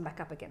to put some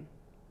back up again.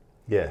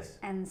 Yes.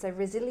 And so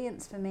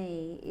resilience for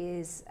me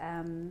is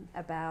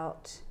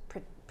about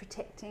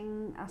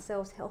protecting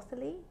ourselves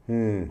healthily,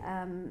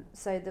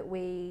 so that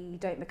we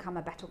don't become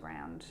a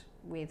battleground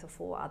with or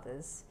for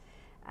others.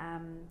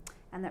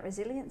 And that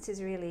resilience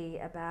is really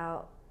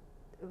about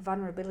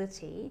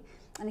vulnerability.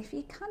 And if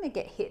you kind of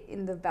get hit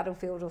in the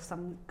battlefield of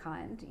some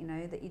kind, you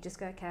know, that you just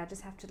go, okay, I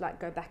just have to like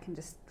go back and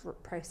just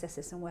process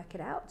this and work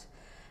it out,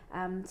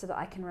 so that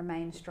I can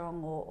remain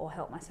strong or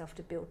help myself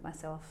to build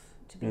myself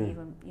to be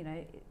even, you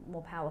know,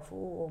 more powerful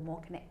or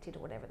more connected or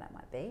whatever that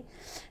might be.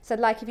 So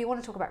like if you want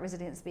to talk about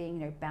resilience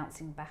being, you know,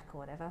 bouncing back or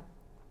whatever,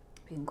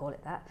 you can call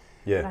it that.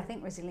 Yeah. But I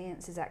think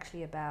resilience is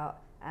actually about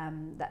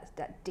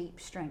that deep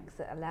strength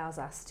that allows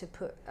us to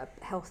put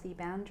healthy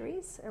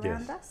boundaries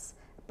around us,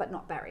 but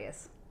not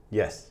barriers.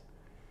 Yes.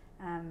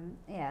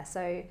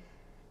 So,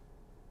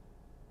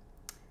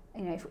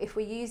 you know, if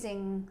we're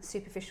using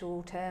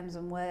superficial terms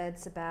and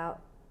words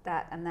about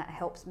that and that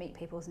helps meet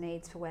people's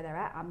needs for where they're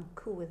at, I'm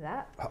cool with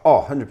that.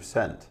 Oh,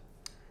 100%.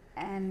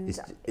 And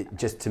it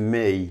just, to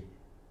me,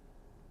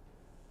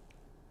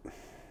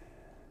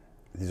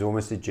 there's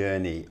almost a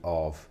journey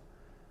of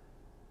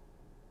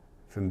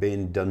from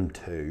being done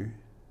to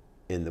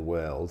in the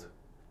world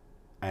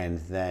and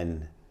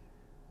then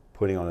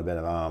putting on a bit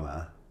of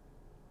armour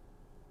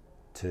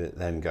to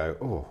then go,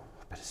 oh,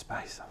 a bit of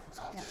space.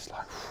 I'll just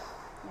like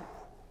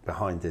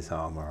behind this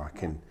armour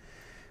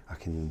I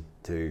can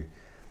do.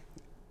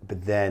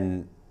 But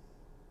then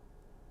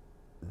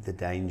there's a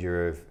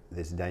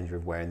danger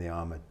of wearing the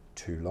armour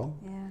too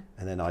long,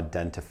 and then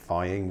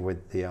identifying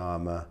with the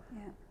armour,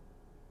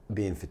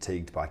 being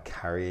fatigued by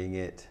carrying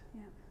it,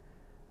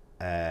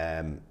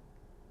 and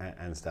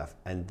stuff,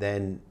 and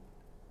then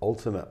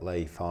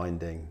ultimately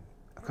finding,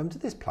 I've come to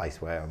this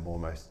place where I'm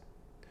almost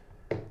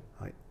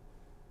like,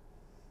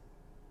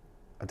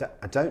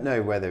 I don't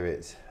know whether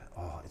it's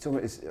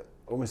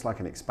almost like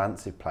an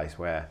expansive place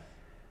where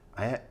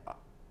I,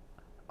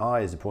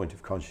 as a point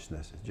of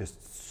consciousness, is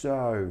just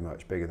so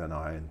much bigger than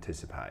I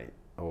anticipate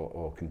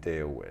or can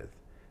deal with.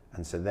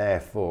 And so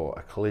therefore,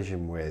 a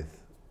collision with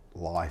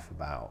life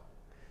about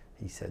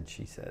he said,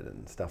 she said,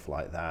 and stuff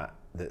like that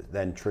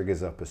then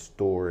triggers up a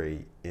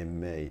story in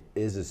me,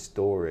 is a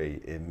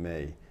story in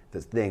me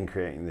that's then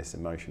creating this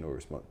emotional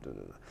response.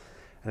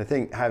 And I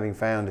think having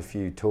found a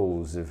few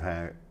tools of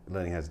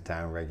learning how to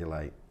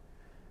down-regulate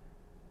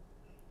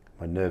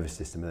my nervous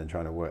system and then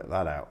trying to work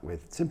that out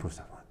with simple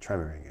stuff like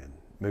tremoring and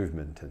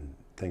movement and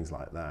things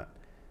like that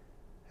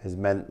has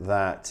meant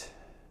that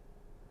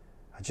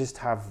I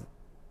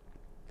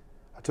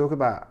talk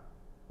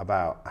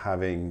about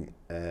having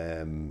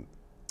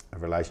a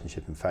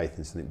relationship and faith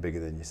in something bigger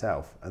than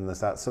yourself, and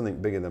that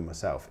something bigger than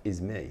myself is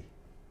me,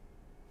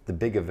 the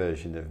bigger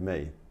version of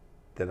me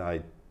that I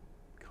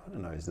kind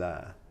of know is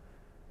there.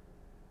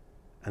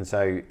 And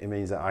so it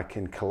means that I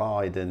can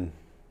collide and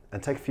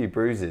take a few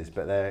bruises,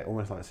 but they're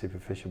almost like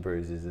superficial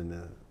bruises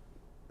and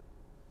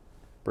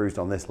bruised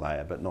on this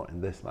layer, but not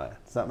in this layer.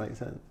 Does that make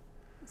sense?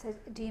 So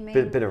do you mean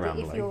bit of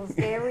if you're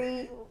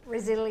very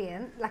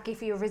resilient, like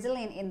if you're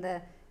resilient in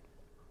the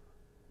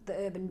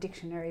the Urban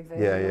Dictionary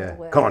version Yeah, of yeah. the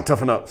word. Come on,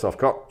 toughen up, soft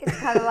cock. It's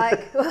kind of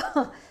like, well,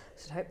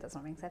 I should hope that's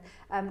not being said.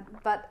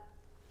 But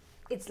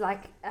it's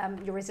like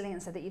your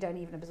resilience so that you don't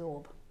even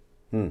absorb.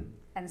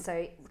 And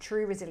so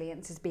true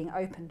resilience is being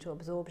open to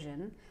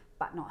absorption,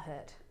 but not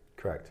hurt.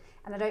 Correct.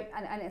 And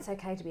and it's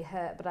okay to be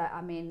hurt, but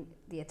I mean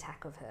the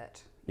attack of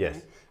hurt. Yes.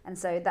 You know? And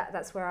so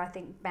that's where I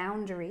think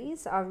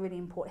boundaries are really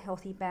important.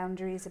 Healthy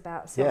boundaries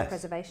about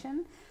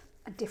self-preservation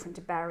are different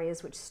to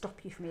barriers which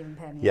stop you from even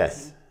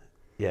permeating.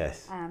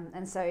 Yes.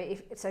 And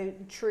so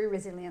true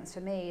resilience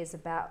for me is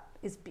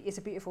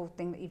a beautiful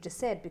thing that you've just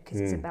said, because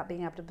it's about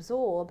being able to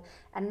absorb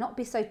and not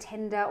be so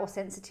tender or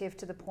sensitive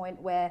to the point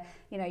where,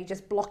 you know, you're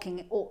just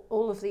blocking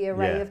all of the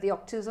array of the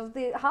octaves of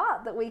the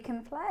heart that we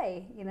can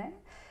play, you know.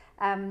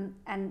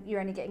 And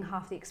you're only getting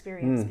half the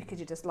experience because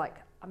you're just like,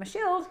 I'm a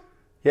shield.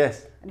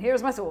 Yes. And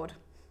here's my sword.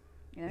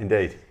 You know?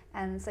 Indeed.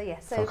 And so,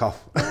 Fuck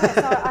off.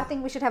 so I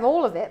think we should have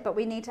all of it, but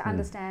we need to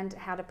understand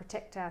how to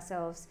protect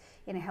ourselves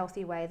in a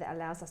healthy way that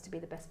allows us to be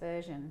the best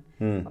version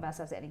of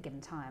ourselves at any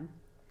given time.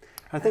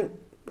 I think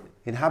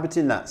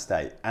inhabiting that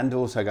state, and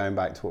also going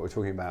back to what we're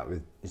talking about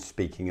with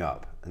speaking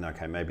up, and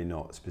okay, maybe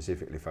not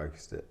specifically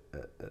focused at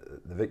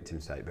the victim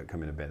state, but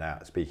coming a bit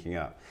out, speaking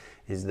up,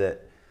 is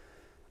that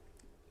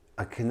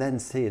I can then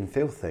see and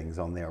feel things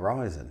on the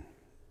horizon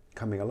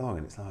coming along,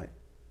 and it's like,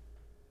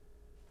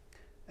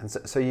 and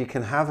so you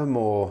can have a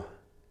more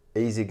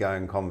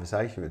easygoing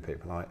conversation with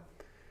people like,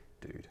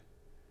 dude,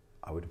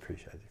 I would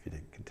appreciate it if you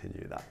didn't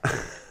continue that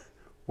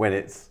when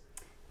it's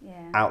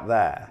out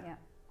there. Yeah.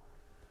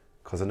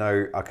 Because I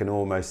know I can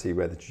almost see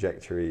where the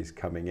trajectory is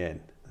coming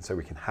in. And so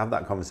we can have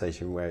that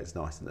conversation where it's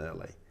nice and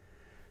early.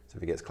 So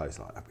if it gets close,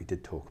 like, we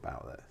did talk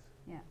about this.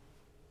 Yeah.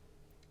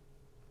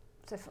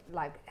 So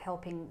like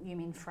helping, you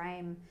mean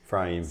frame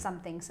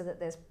something so that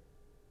there's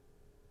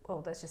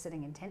just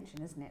setting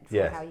intention, isn't it?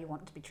 For how you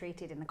want to be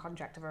treated in the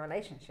contract of a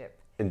relationship.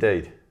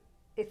 Indeed.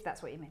 If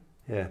that's what you mean.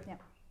 Yeah.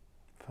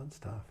 Fun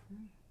stuff.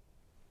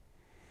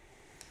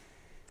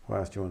 What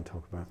else do you want to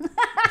talk about?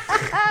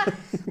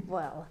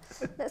 Well,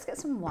 let's get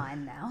some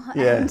wine now.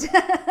 Yeah. And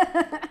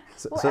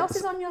what else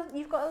is on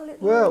you've got a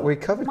little... Well, we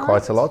covered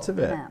quite a lot of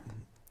it. Map.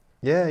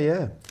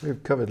 Yeah.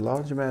 We've covered a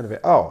large amount of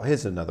it. Oh,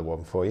 here's another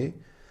one for you.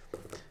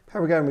 How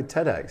are we going with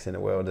TEDx in a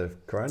world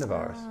of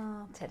coronavirus?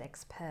 Oh,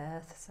 TEDx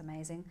Perth, it's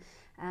amazing.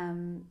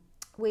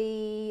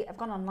 We have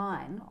gone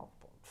online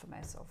for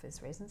most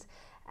obvious reasons,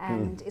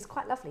 and it's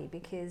quite lovely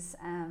because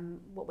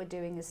what we're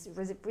doing is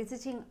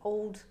visiting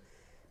old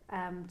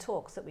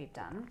talks that we've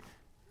done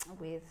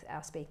with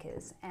our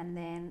speakers and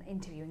then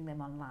interviewing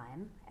them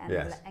online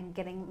and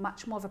getting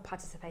much more of a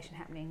participation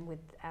happening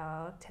with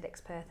our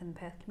TEDx Perth and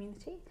Perth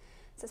community.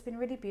 So it's been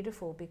really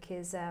beautiful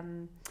because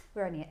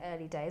we're only at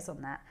early days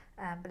on that,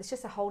 but it's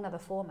just a whole other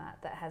format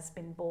that has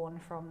been born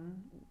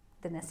from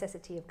the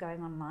necessity of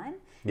going online.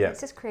 Yeah.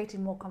 It's just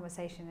creating more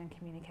conversation and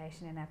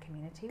communication in our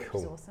community, which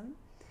is awesome.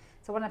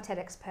 So one of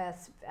TEDx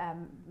Perth's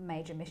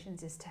major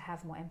missions is to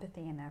have more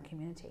empathy in our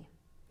community.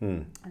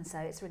 And so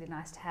it's really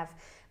nice to have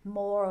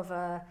more of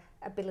a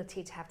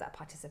ability to have that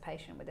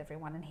participation with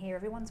everyone and hear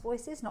everyone's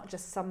voices, not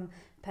just some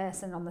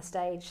person on the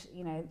stage,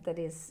 you know, that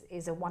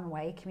is a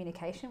one-way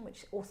communication,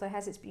 which also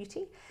has its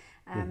beauty.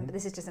 But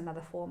this is just another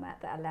format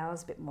that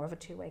allows a bit more of a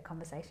two-way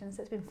conversation.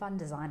 So it's been fun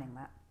designing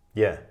that.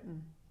 Yeah.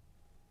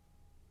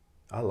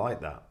 I like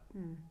that.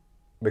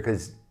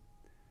 Because,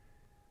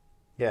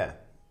 a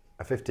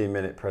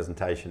 15-minute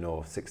presentation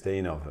or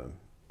 16 of them,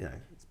 you know,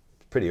 it's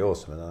pretty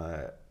awesome. And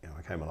I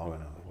came along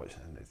and I was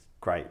watching, and it's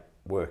great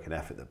work and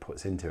effort that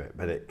puts into it.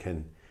 But it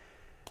can,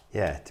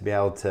 to be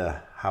able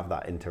to have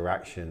that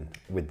interaction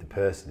with the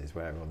person is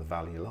where all the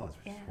value lies,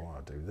 which is why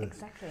I do this.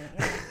 Exactly.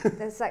 Yeah.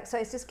 There's so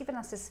it's just given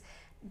us this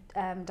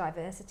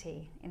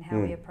diversity in how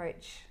we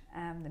approach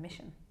the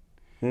mission,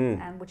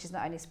 which is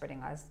not only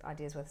spreading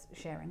ideas worth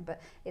sharing,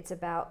 but it's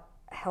about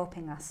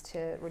helping us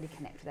to really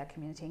connect with our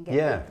community and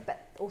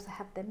but also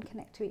have them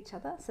connect to each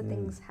other so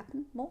things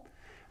happen more.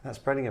 That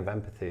spreading of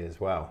empathy as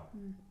well.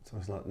 It's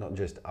almost like not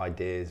just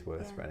ideas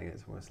worth spreading,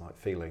 it's almost like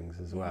feelings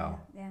as well.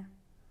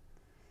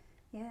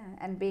 Yeah,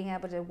 and being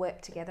able to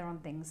work together on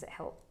things that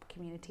help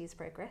communities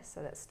progress.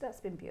 So that's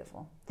been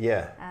beautiful.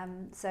 Yeah.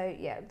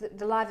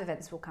 The live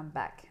events will come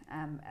back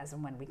as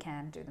and when we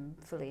can do them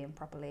fully and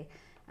properly.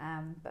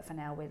 But for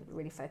now, we're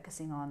really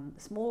focusing on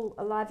small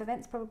live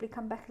events. Probably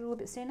come back a little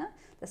bit sooner.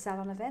 The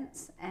salon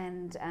events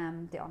and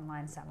the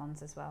online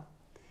salons as well.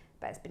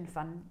 But it's been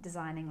fun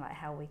designing like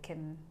how we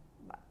can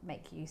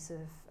make use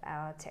of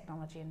our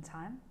technology and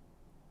time.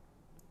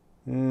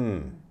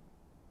 And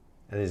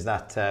is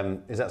that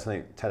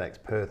something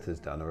TEDx Perth has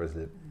done, or is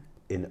it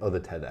in other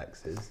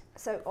TEDx's?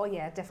 So,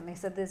 definitely.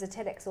 So there's a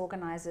TEDx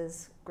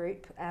organisers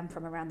group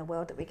from around the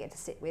world that we get to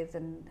sit with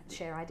and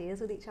share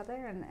ideas with each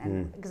other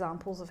and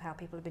examples of how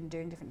people have been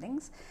doing different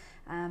things.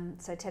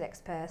 So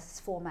TEDx Perth's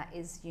format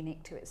is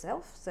unique to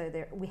itself. So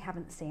we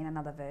haven't seen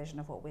another version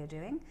of what we're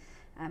doing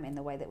in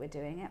the way that we're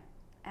doing it.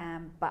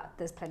 But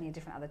there's plenty of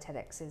different other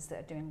TEDx's that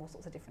are doing all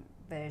sorts of different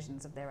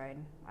versions of their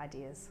own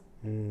ideas,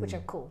 which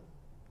are cool.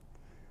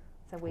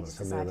 So we just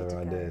decided to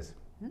go. Ideas?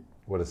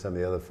 What are some of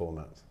the other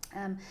formats?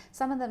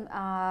 Some of them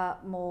are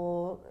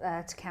more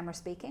to camera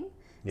speaking.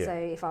 Yeah. So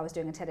if I was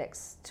doing a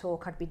TEDx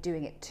talk, I'd be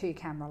doing it to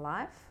camera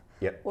live,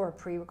 Yep. or a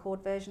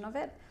pre-record version of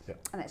it,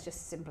 Yep. and it's just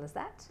as simple as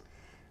that.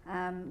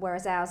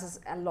 Whereas ours is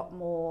a lot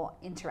more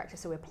interactive.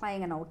 So we're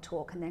playing an old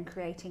talk and then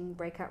creating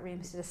breakout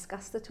rooms to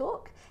discuss the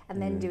talk,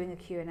 and then doing a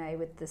Q&A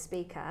with the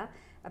speaker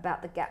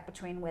about the gap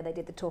between where they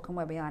did the talk and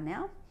where we are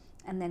now,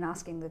 and then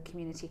asking the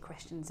community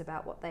questions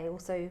about what they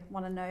also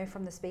want to know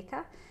from the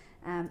speaker.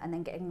 And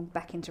then getting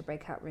back into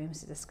breakout rooms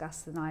to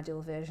discuss an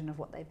ideal version of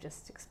what they've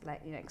just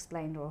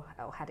explained or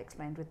had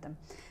explained with them.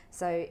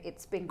 So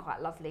it's been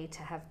quite lovely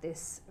to have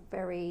this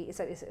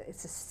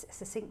it's a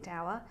succinct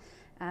hour,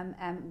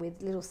 with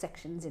little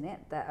sections in it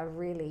that are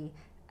really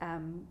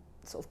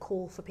sort of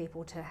call for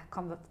people to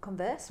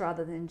converse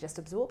rather than just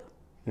absorb.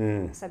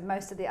 So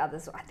most of the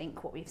others, I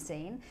think what we've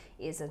seen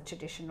is a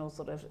traditional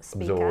sort of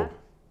speaker Absorb.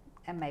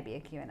 and maybe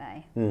a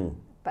Q&A,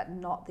 but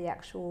not the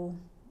actual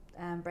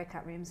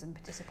breakout rooms and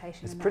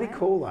participation. It's in pretty that way.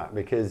 cool that,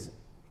 because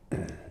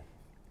the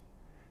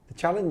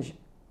challenge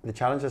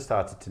I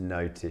started to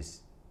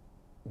notice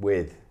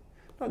with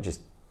not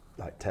just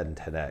like TED and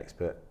TEDx,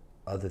 but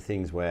other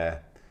things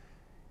where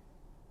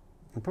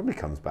it probably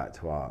comes back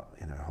to our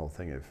whole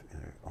thing of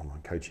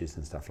online coaches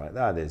and stuff like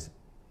that, is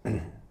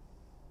you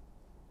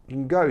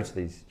can go to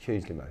these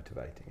hugely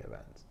motivating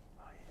events,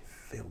 you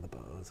feel the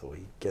buzz, or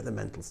you get the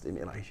mental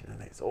stimulation,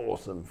 and it's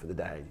awesome for the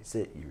day. You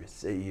sit, you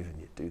receive, and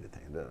you do the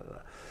thing. Blah, blah,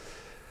 blah.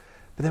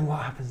 But then what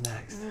happens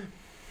next?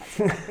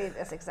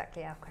 That's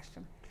exactly our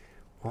question.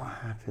 What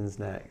happens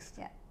next?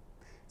 Yeah.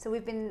 So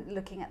we've been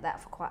looking at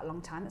that for quite a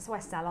long time. That's why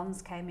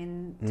salons came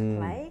into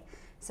play.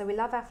 So we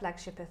love our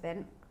flagship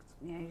event.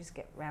 You just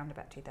get around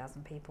about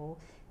 2,000 people.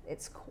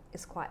 It's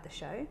quite the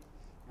show.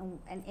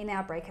 And in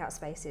our breakout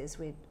spaces,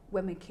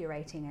 when we're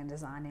curating and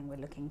designing, we're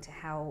looking to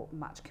how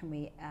much can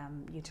we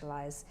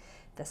utilise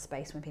the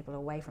space when people are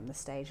away from the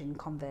stage and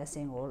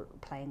conversing or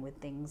playing with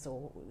things,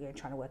 or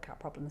trying to work out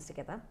problems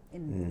together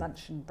in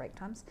lunch and break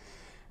times.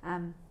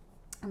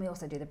 And we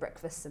also do the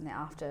breakfasts and the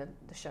after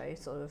the show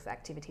sort of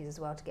activities as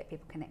well to get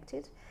people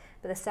connected.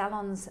 But the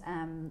salons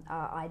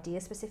are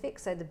idea specific.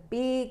 So the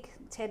big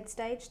TED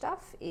stage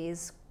stuff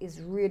is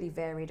really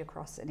varied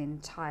across an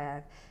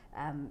entire,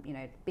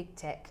 big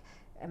tech,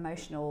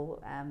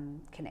 emotional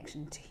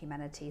connection to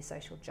humanity,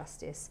 social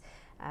justice.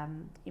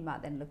 You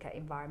might then look at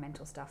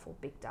environmental stuff or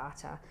big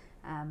data,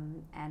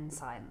 and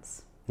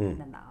science, and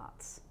then the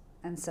arts.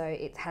 And so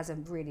it has a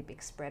really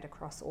big spread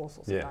across all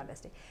sorts of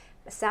diversity.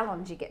 The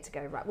salons, you get to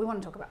go, right, we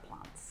want to talk about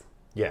plants.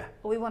 Yeah.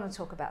 Or we want to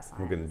talk about science.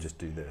 We're going to just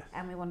do this.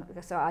 And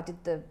so I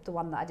did the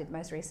one that I did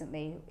most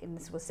recently,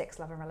 this was sex,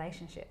 love and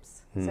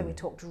relationships. So we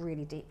talked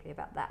really deeply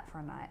about that for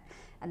a night.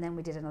 And then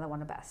we did another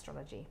one about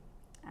astrology.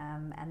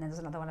 And then there's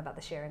another one about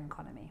the sharing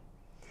economy.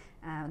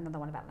 Another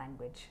one about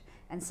language.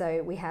 And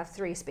so we have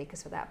 3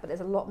 speakers for that, but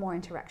there's a lot more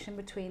interaction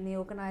between the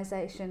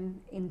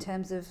organisation in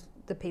terms of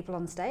the people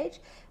on stage,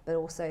 but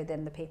also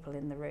then the people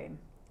in the room.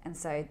 And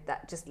so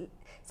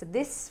so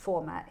this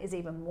format is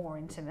even more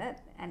intimate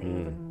and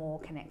even more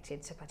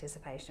connected to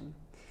participation.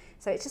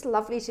 So it's just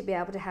lovely to be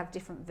able to have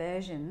different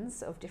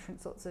versions of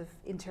different sorts of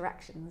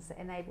interactions that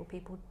enable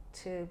people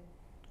to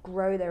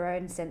grow their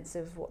own sense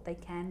of what they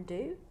can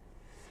do,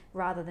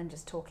 rather than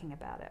just talking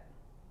about it.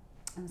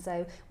 And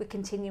so we're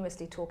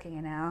continuously talking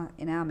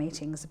in our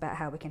meetings about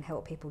how we can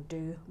help people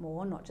do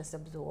more, not just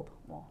absorb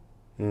more.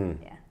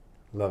 Yeah.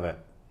 Love it.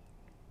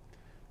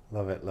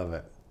 Love it, love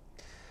it.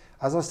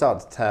 As I start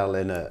to tell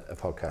in a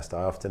podcast,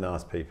 I often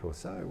ask people,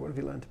 so what have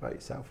you learned about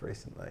yourself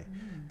recently?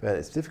 But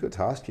it's difficult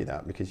to ask you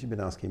that because you've been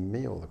asking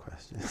me all the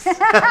questions.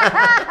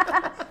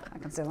 I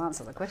can still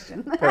answer the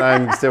question. But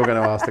I'm still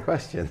going to ask the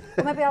question.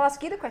 Well, maybe I'll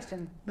ask you the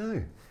question.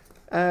 No.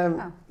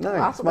 No,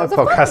 It's my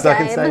podcast. I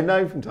can say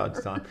no from time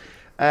to time.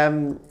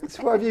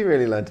 So what have you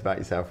really learned about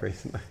yourself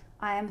recently?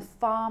 I am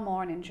far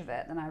more an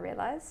introvert than I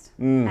realised.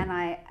 And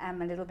I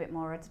am a little bit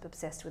more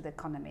obsessed with the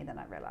economy than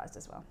I realised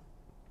as well.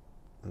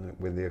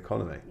 With the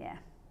economy? Yeah.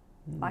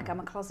 Like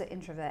I'm a closet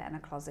introvert and a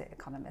closet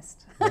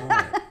economist.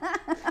 Right.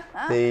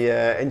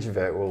 The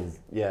introvert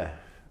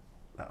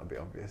that would be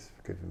obvious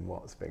given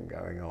what's been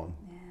going on.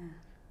 Yeah.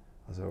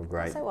 That's all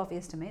great. It's so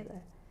obvious to me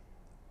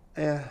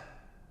though.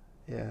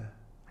 Yeah.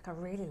 Like I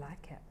really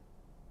like it.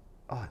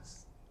 Oh,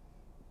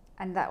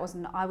 And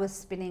I was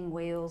spinning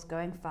wheels,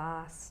 going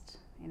fast,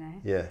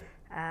 Yeah.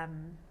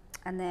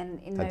 And then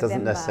in That November,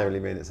 doesn't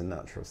necessarily mean it's a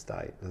natural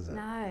state, does it?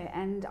 No,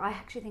 and I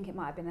actually think it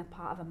might have been a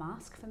part of a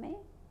mask for me.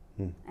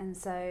 And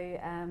so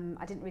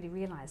I didn't really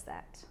realise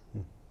that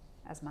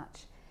as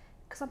much.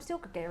 Because I'm still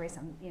gregarious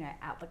and,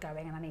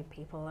 outgoing, and I need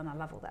people and I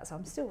love all that. So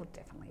I'm still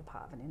definitely a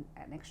part of an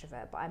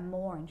extrovert, but I'm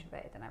more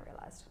introverted than I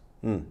realised.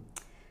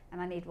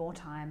 And I need more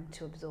time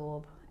to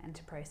absorb and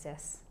to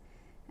process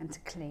and to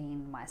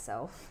clean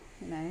myself,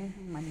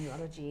 my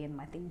neurology and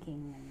my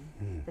thinking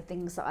and the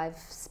things that I've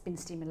been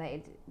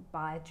stimulated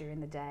by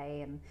during the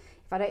day. And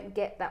if I don't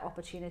get that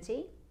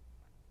opportunity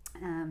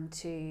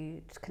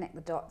to connect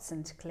the dots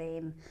and to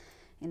clean,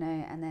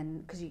 and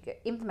then because you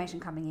get information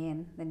coming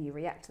in, then you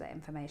react to that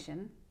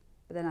information,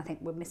 But then I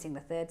think we're missing the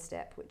third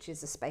step, which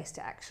is a space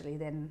to actually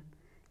then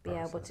be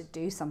able to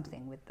do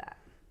something with that.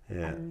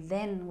 Yeah. And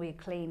then we're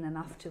clean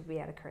enough to be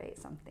able to create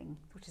something,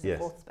 which is Yes.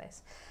 the fourth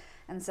space.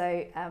 And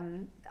so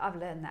I've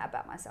learned that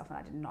about myself, and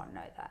I did not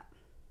know that.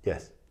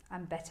 Yes.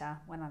 I'm better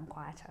when I'm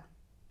quieter.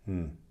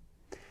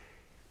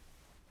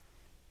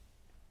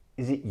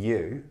 Is it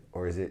you,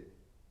 or is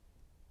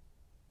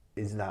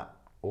that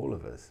all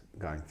of us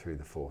going through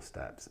the 4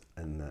 steps,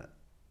 and that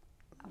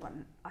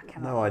I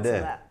cannot No answer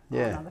idea. that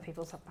Yeah. on other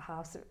people's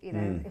behalf. You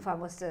know, if I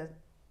was to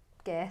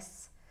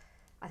guess,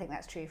 I think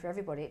that's true for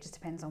everybody. It just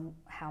depends on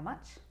how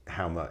much.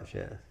 how much?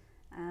 Yeah.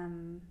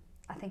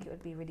 I think it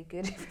would be really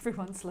good if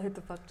everyone slowed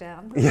the fuck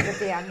down.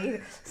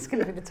 It's going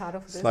to be the title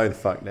for this. Slow the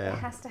fuck It down.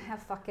 has to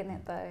have fuck in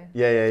it though.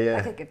 Yeah.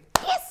 Like a good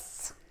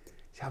yes.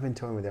 See, I've been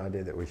toying with the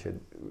idea that we should,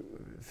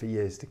 for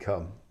years to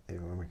come,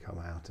 even when we come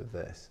out of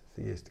this,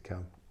 for years to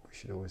come, we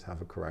should always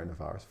have a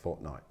coronavirus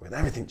fortnight when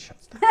everything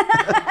shuts down.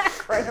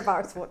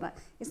 Coronavirus fortnight.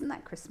 Isn't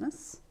that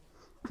Christmas?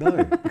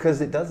 No,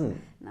 because it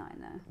doesn't. No, I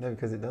know. No,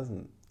 because it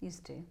doesn't.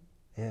 Used to.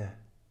 Yeah.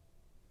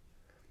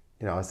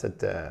 You know, I said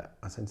to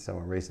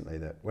someone recently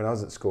that when I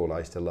was at school, I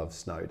used to love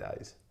snow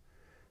days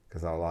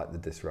because I liked the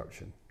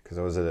disruption. Because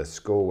I was at a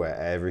school where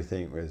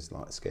everything was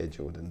like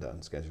scheduled and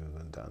done,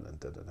 and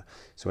da-da-da.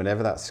 So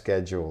whenever that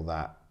schedule,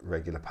 that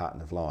regular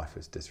pattern of life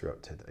was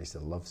disrupted, I used to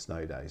love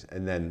snow days.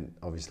 And then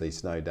obviously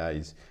snow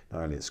days,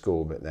 not only at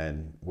school, but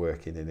then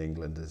working in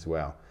England as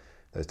well.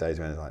 Those days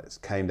when it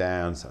came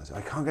down, so I was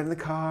like, I can't get in the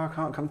car, I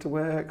can't come to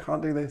work,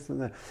 can't do this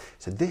and that.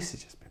 So this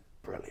has just been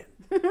brilliant.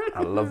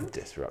 I love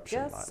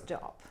disruption. Just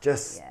stop.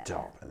 Just Yeah.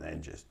 stop and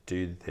then just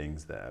do the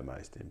things that are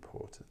most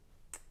important.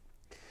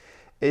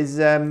 Is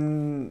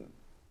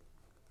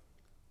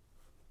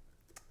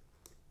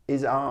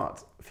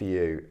art for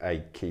you a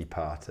key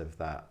part of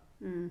that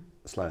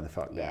slowing the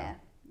fuck down? Yeah,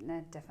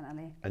 no,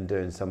 definitely. And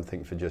doing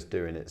something for just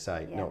doing its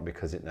sake, Yeah. not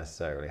because it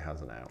necessarily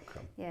has an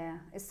outcome. Yeah,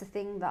 it's the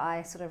thing that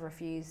I sort of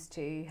refuse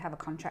to have a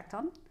contract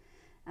on.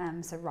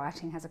 So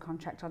writing has a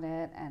contract on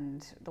it,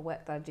 and the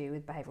work that I do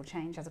with behavioural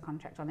change has a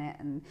contract on it.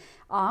 And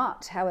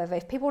art, however,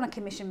 if people want to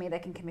commission me, they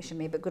can commission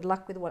me. But good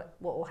luck with what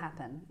will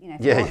happen. You know,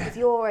 if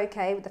you're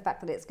okay with the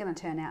fact that it's going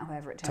to turn out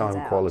however it turns out.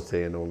 Time,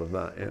 quality, and all of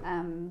that.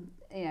 Yeah.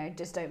 You know,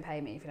 just don't pay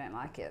me if you don't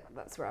like it.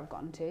 That's where I've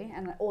gotten to,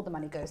 and all the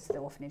money goes to the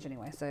orphanage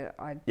anyway. So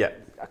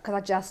because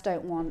I just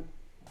don't want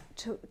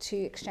to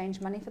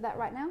exchange money for that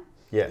right now.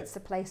 Yeah. It's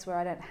a place where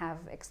I don't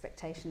have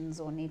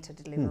expectations or need to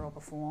deliver or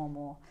perform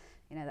or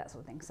that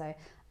sort of thing. So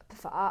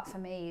for art, for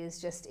me,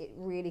 is just it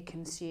really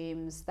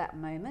consumes that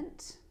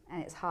moment,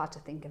 and it's hard to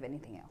think of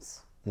anything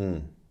else.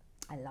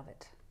 I love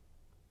it.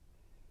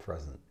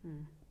 Present.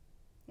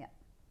 Yeah.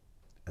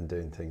 And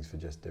doing things for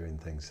just doing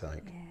things'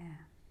 sake. Yeah.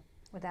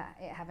 Without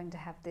it having to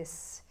have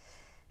this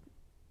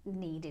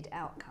needed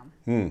outcome.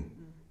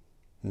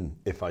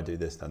 If I do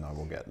this, then I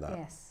will get that.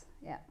 Yes.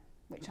 Yeah.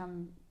 Which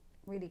I'm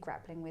really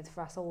grappling with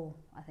for us all,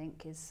 I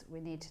think, is we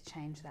need to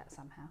change that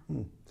somehow.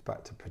 It's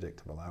back to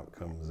predictable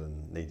outcomes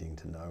and needing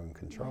to know and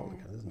control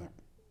again, isn't it?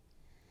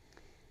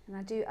 And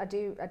I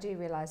do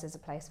realise there's a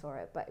place for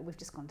it, but we've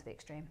just gone to the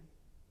extreme.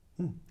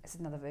 It's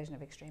another version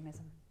of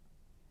extremism.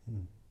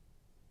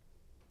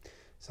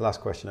 So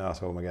last question I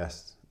ask all my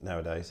guests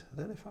nowadays, I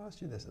don't know if I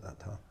asked you this at that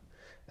time,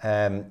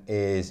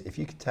 is if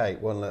you could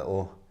take one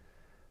little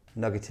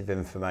nugget of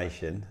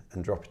information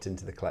and drop it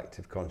into the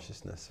collective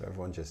consciousness so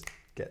everyone just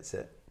gets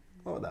it,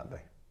 what would that be?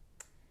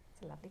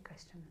 It's a lovely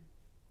question.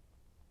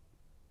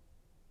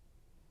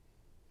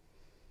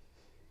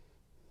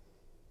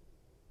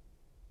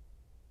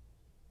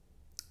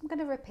 I'm going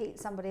to repeat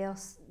somebody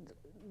else.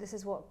 This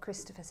is what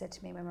Christopher said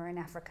to me when we were in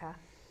Africa.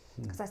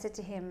 Because I said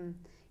to him,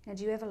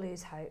 do you ever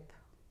lose hope?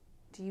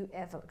 Do you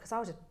ever, because I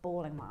was just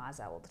bawling my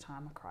eyes out all the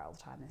time, I cry all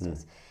the time these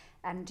days.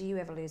 And do you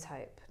ever lose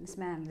hope? And this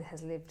man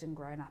has lived and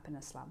grown up in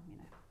a slum,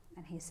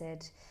 and he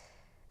said,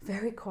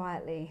 very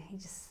quietly, he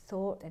just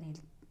thought, and he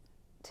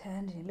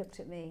turned and he looked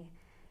at me,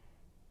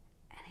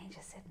 and he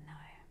just said no.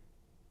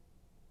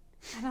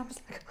 And I was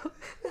like,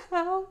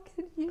 how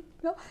can you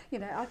not?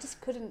 I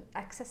just couldn't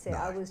access it. No.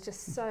 I was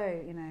just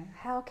so,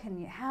 how can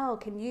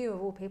you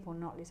of all people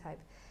not lose hope?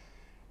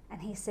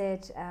 And he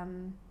said,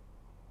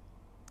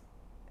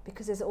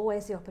 because there's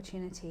always the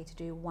opportunity to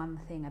do one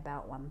thing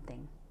about one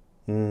thing.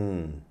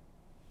 And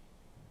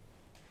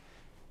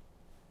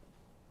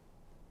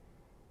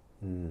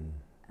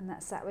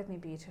that sat with me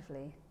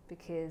beautifully,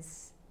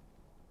 because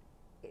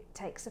it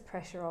takes the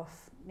pressure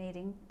off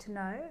needing to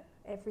know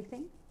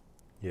everything.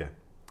 Yeah.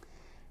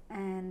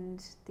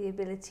 And the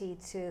ability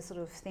to sort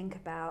of think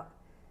about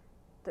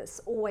that's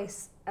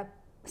always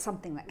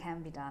something that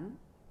can be done,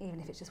 even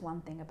if it's just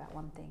one thing about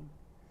one thing.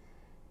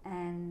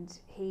 And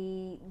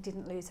he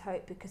didn't lose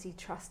hope because he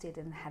trusted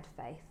and had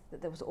faith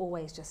that there was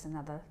always just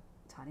another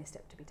tiny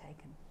step to be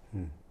taken.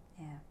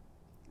 Yeah.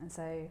 And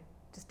so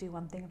just do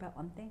one thing about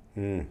one thing.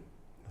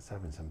 That's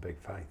having some big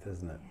faith,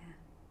 isn't it?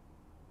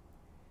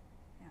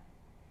 Yeah.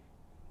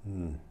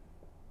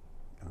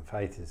 And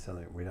faith is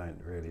something we don't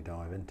really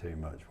dive into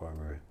much when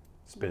we're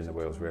spin the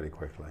wheels really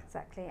quickly.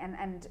 Exactly,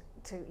 and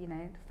to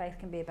faith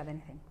can be about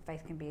anything.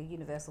 Faith can be a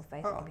universal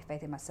faith. It can be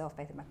faith in myself,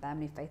 faith in my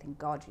family, faith in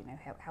God.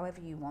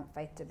 However you want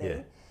faith to be.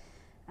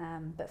 Yeah.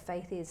 But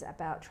faith is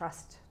about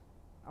trust,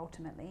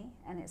 ultimately,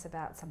 and it's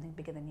about something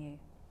bigger than you.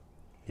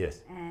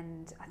 Yes.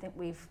 And I think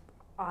we've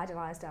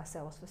idolized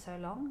ourselves for so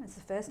long. It's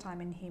the first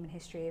time in human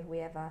history have we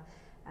ever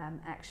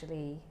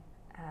actually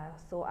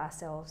thought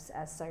ourselves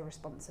as so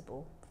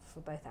responsible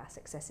for both our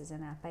successes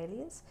and our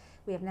failures.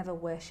 We have never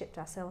worshipped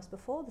ourselves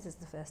before. This is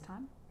the first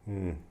time.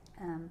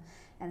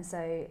 And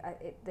so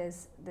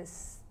there's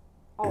this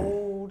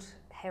old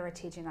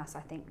heritage in us,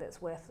 I think,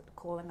 that's worth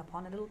calling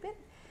upon a little bit.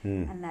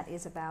 And that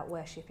is about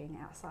worshipping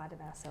outside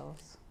of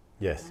ourselves.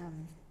 Yes.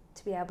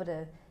 To be able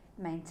to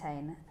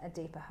maintain a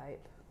deeper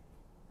hope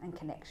and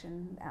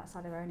connection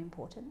outside of our own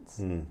importance.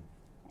 Yeah.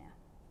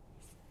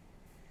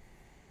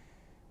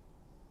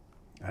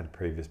 I had a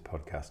previous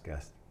podcast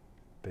guest,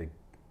 big,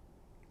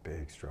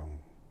 strong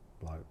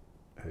bloke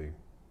who,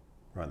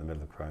 right in the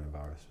middle of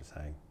coronavirus, was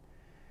saying,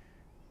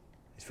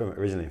 he's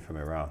originally from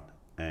Iran,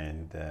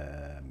 and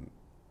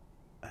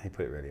he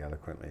put it really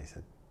eloquently. He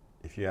said,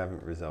 if you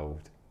haven't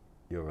resolved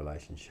your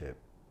relationship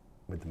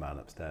with the man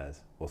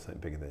upstairs or something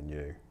bigger than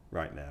you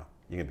right now,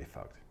 you're going to be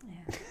fucked.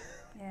 Yeah.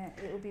 Yeah,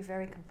 it will be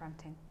very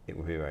confronting. It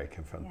will be very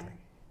confronting.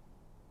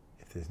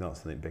 Yeah. If there's not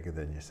something bigger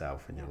than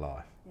yourself in your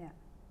life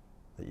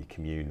that you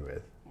commune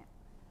with.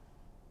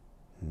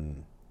 Yeah.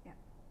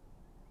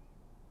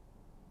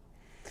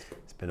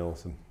 It's been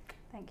awesome.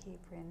 Thank you,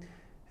 Bryn.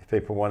 If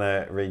people want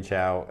to reach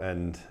out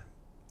and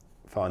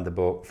find the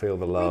book, feel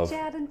the love. Reach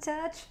out and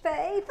touch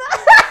faith.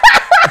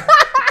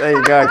 There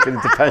you go, in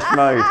Depeche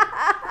Mode.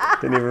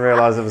 Didn't even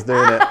realise I was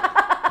doing it.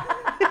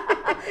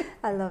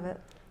 I love it.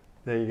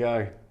 There you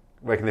go.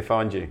 Where can they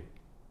find you?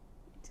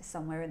 Just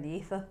somewhere in the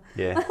ether.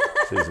 Yeah,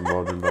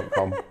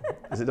 SusanWaldron.com.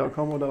 Is it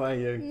 .com or .au?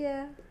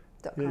 Yeah,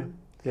 .com.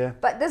 Yeah.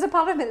 But there's a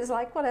part of me that's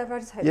like, whatever, I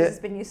just hope this has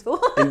been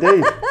useful.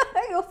 Indeed.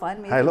 You'll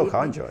find me. Hey, look,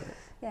 I enjoyed it.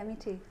 Yeah, me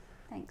too.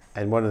 Thanks.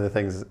 And one of the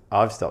things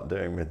I've stopped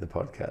doing with the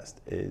podcast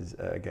is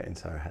getting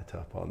so het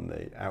up on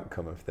the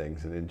outcome of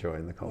things and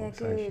enjoying the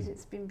conversation. Yeah, good.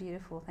 It's been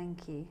beautiful.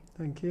 Thank you.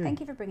 Thank you.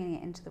 Thank you for bringing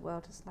it into the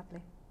world. It's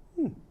lovely.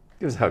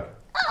 Give us a hug.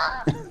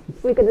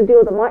 We're going to do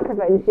all the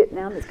microphone shit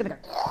now. It's going to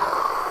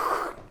go.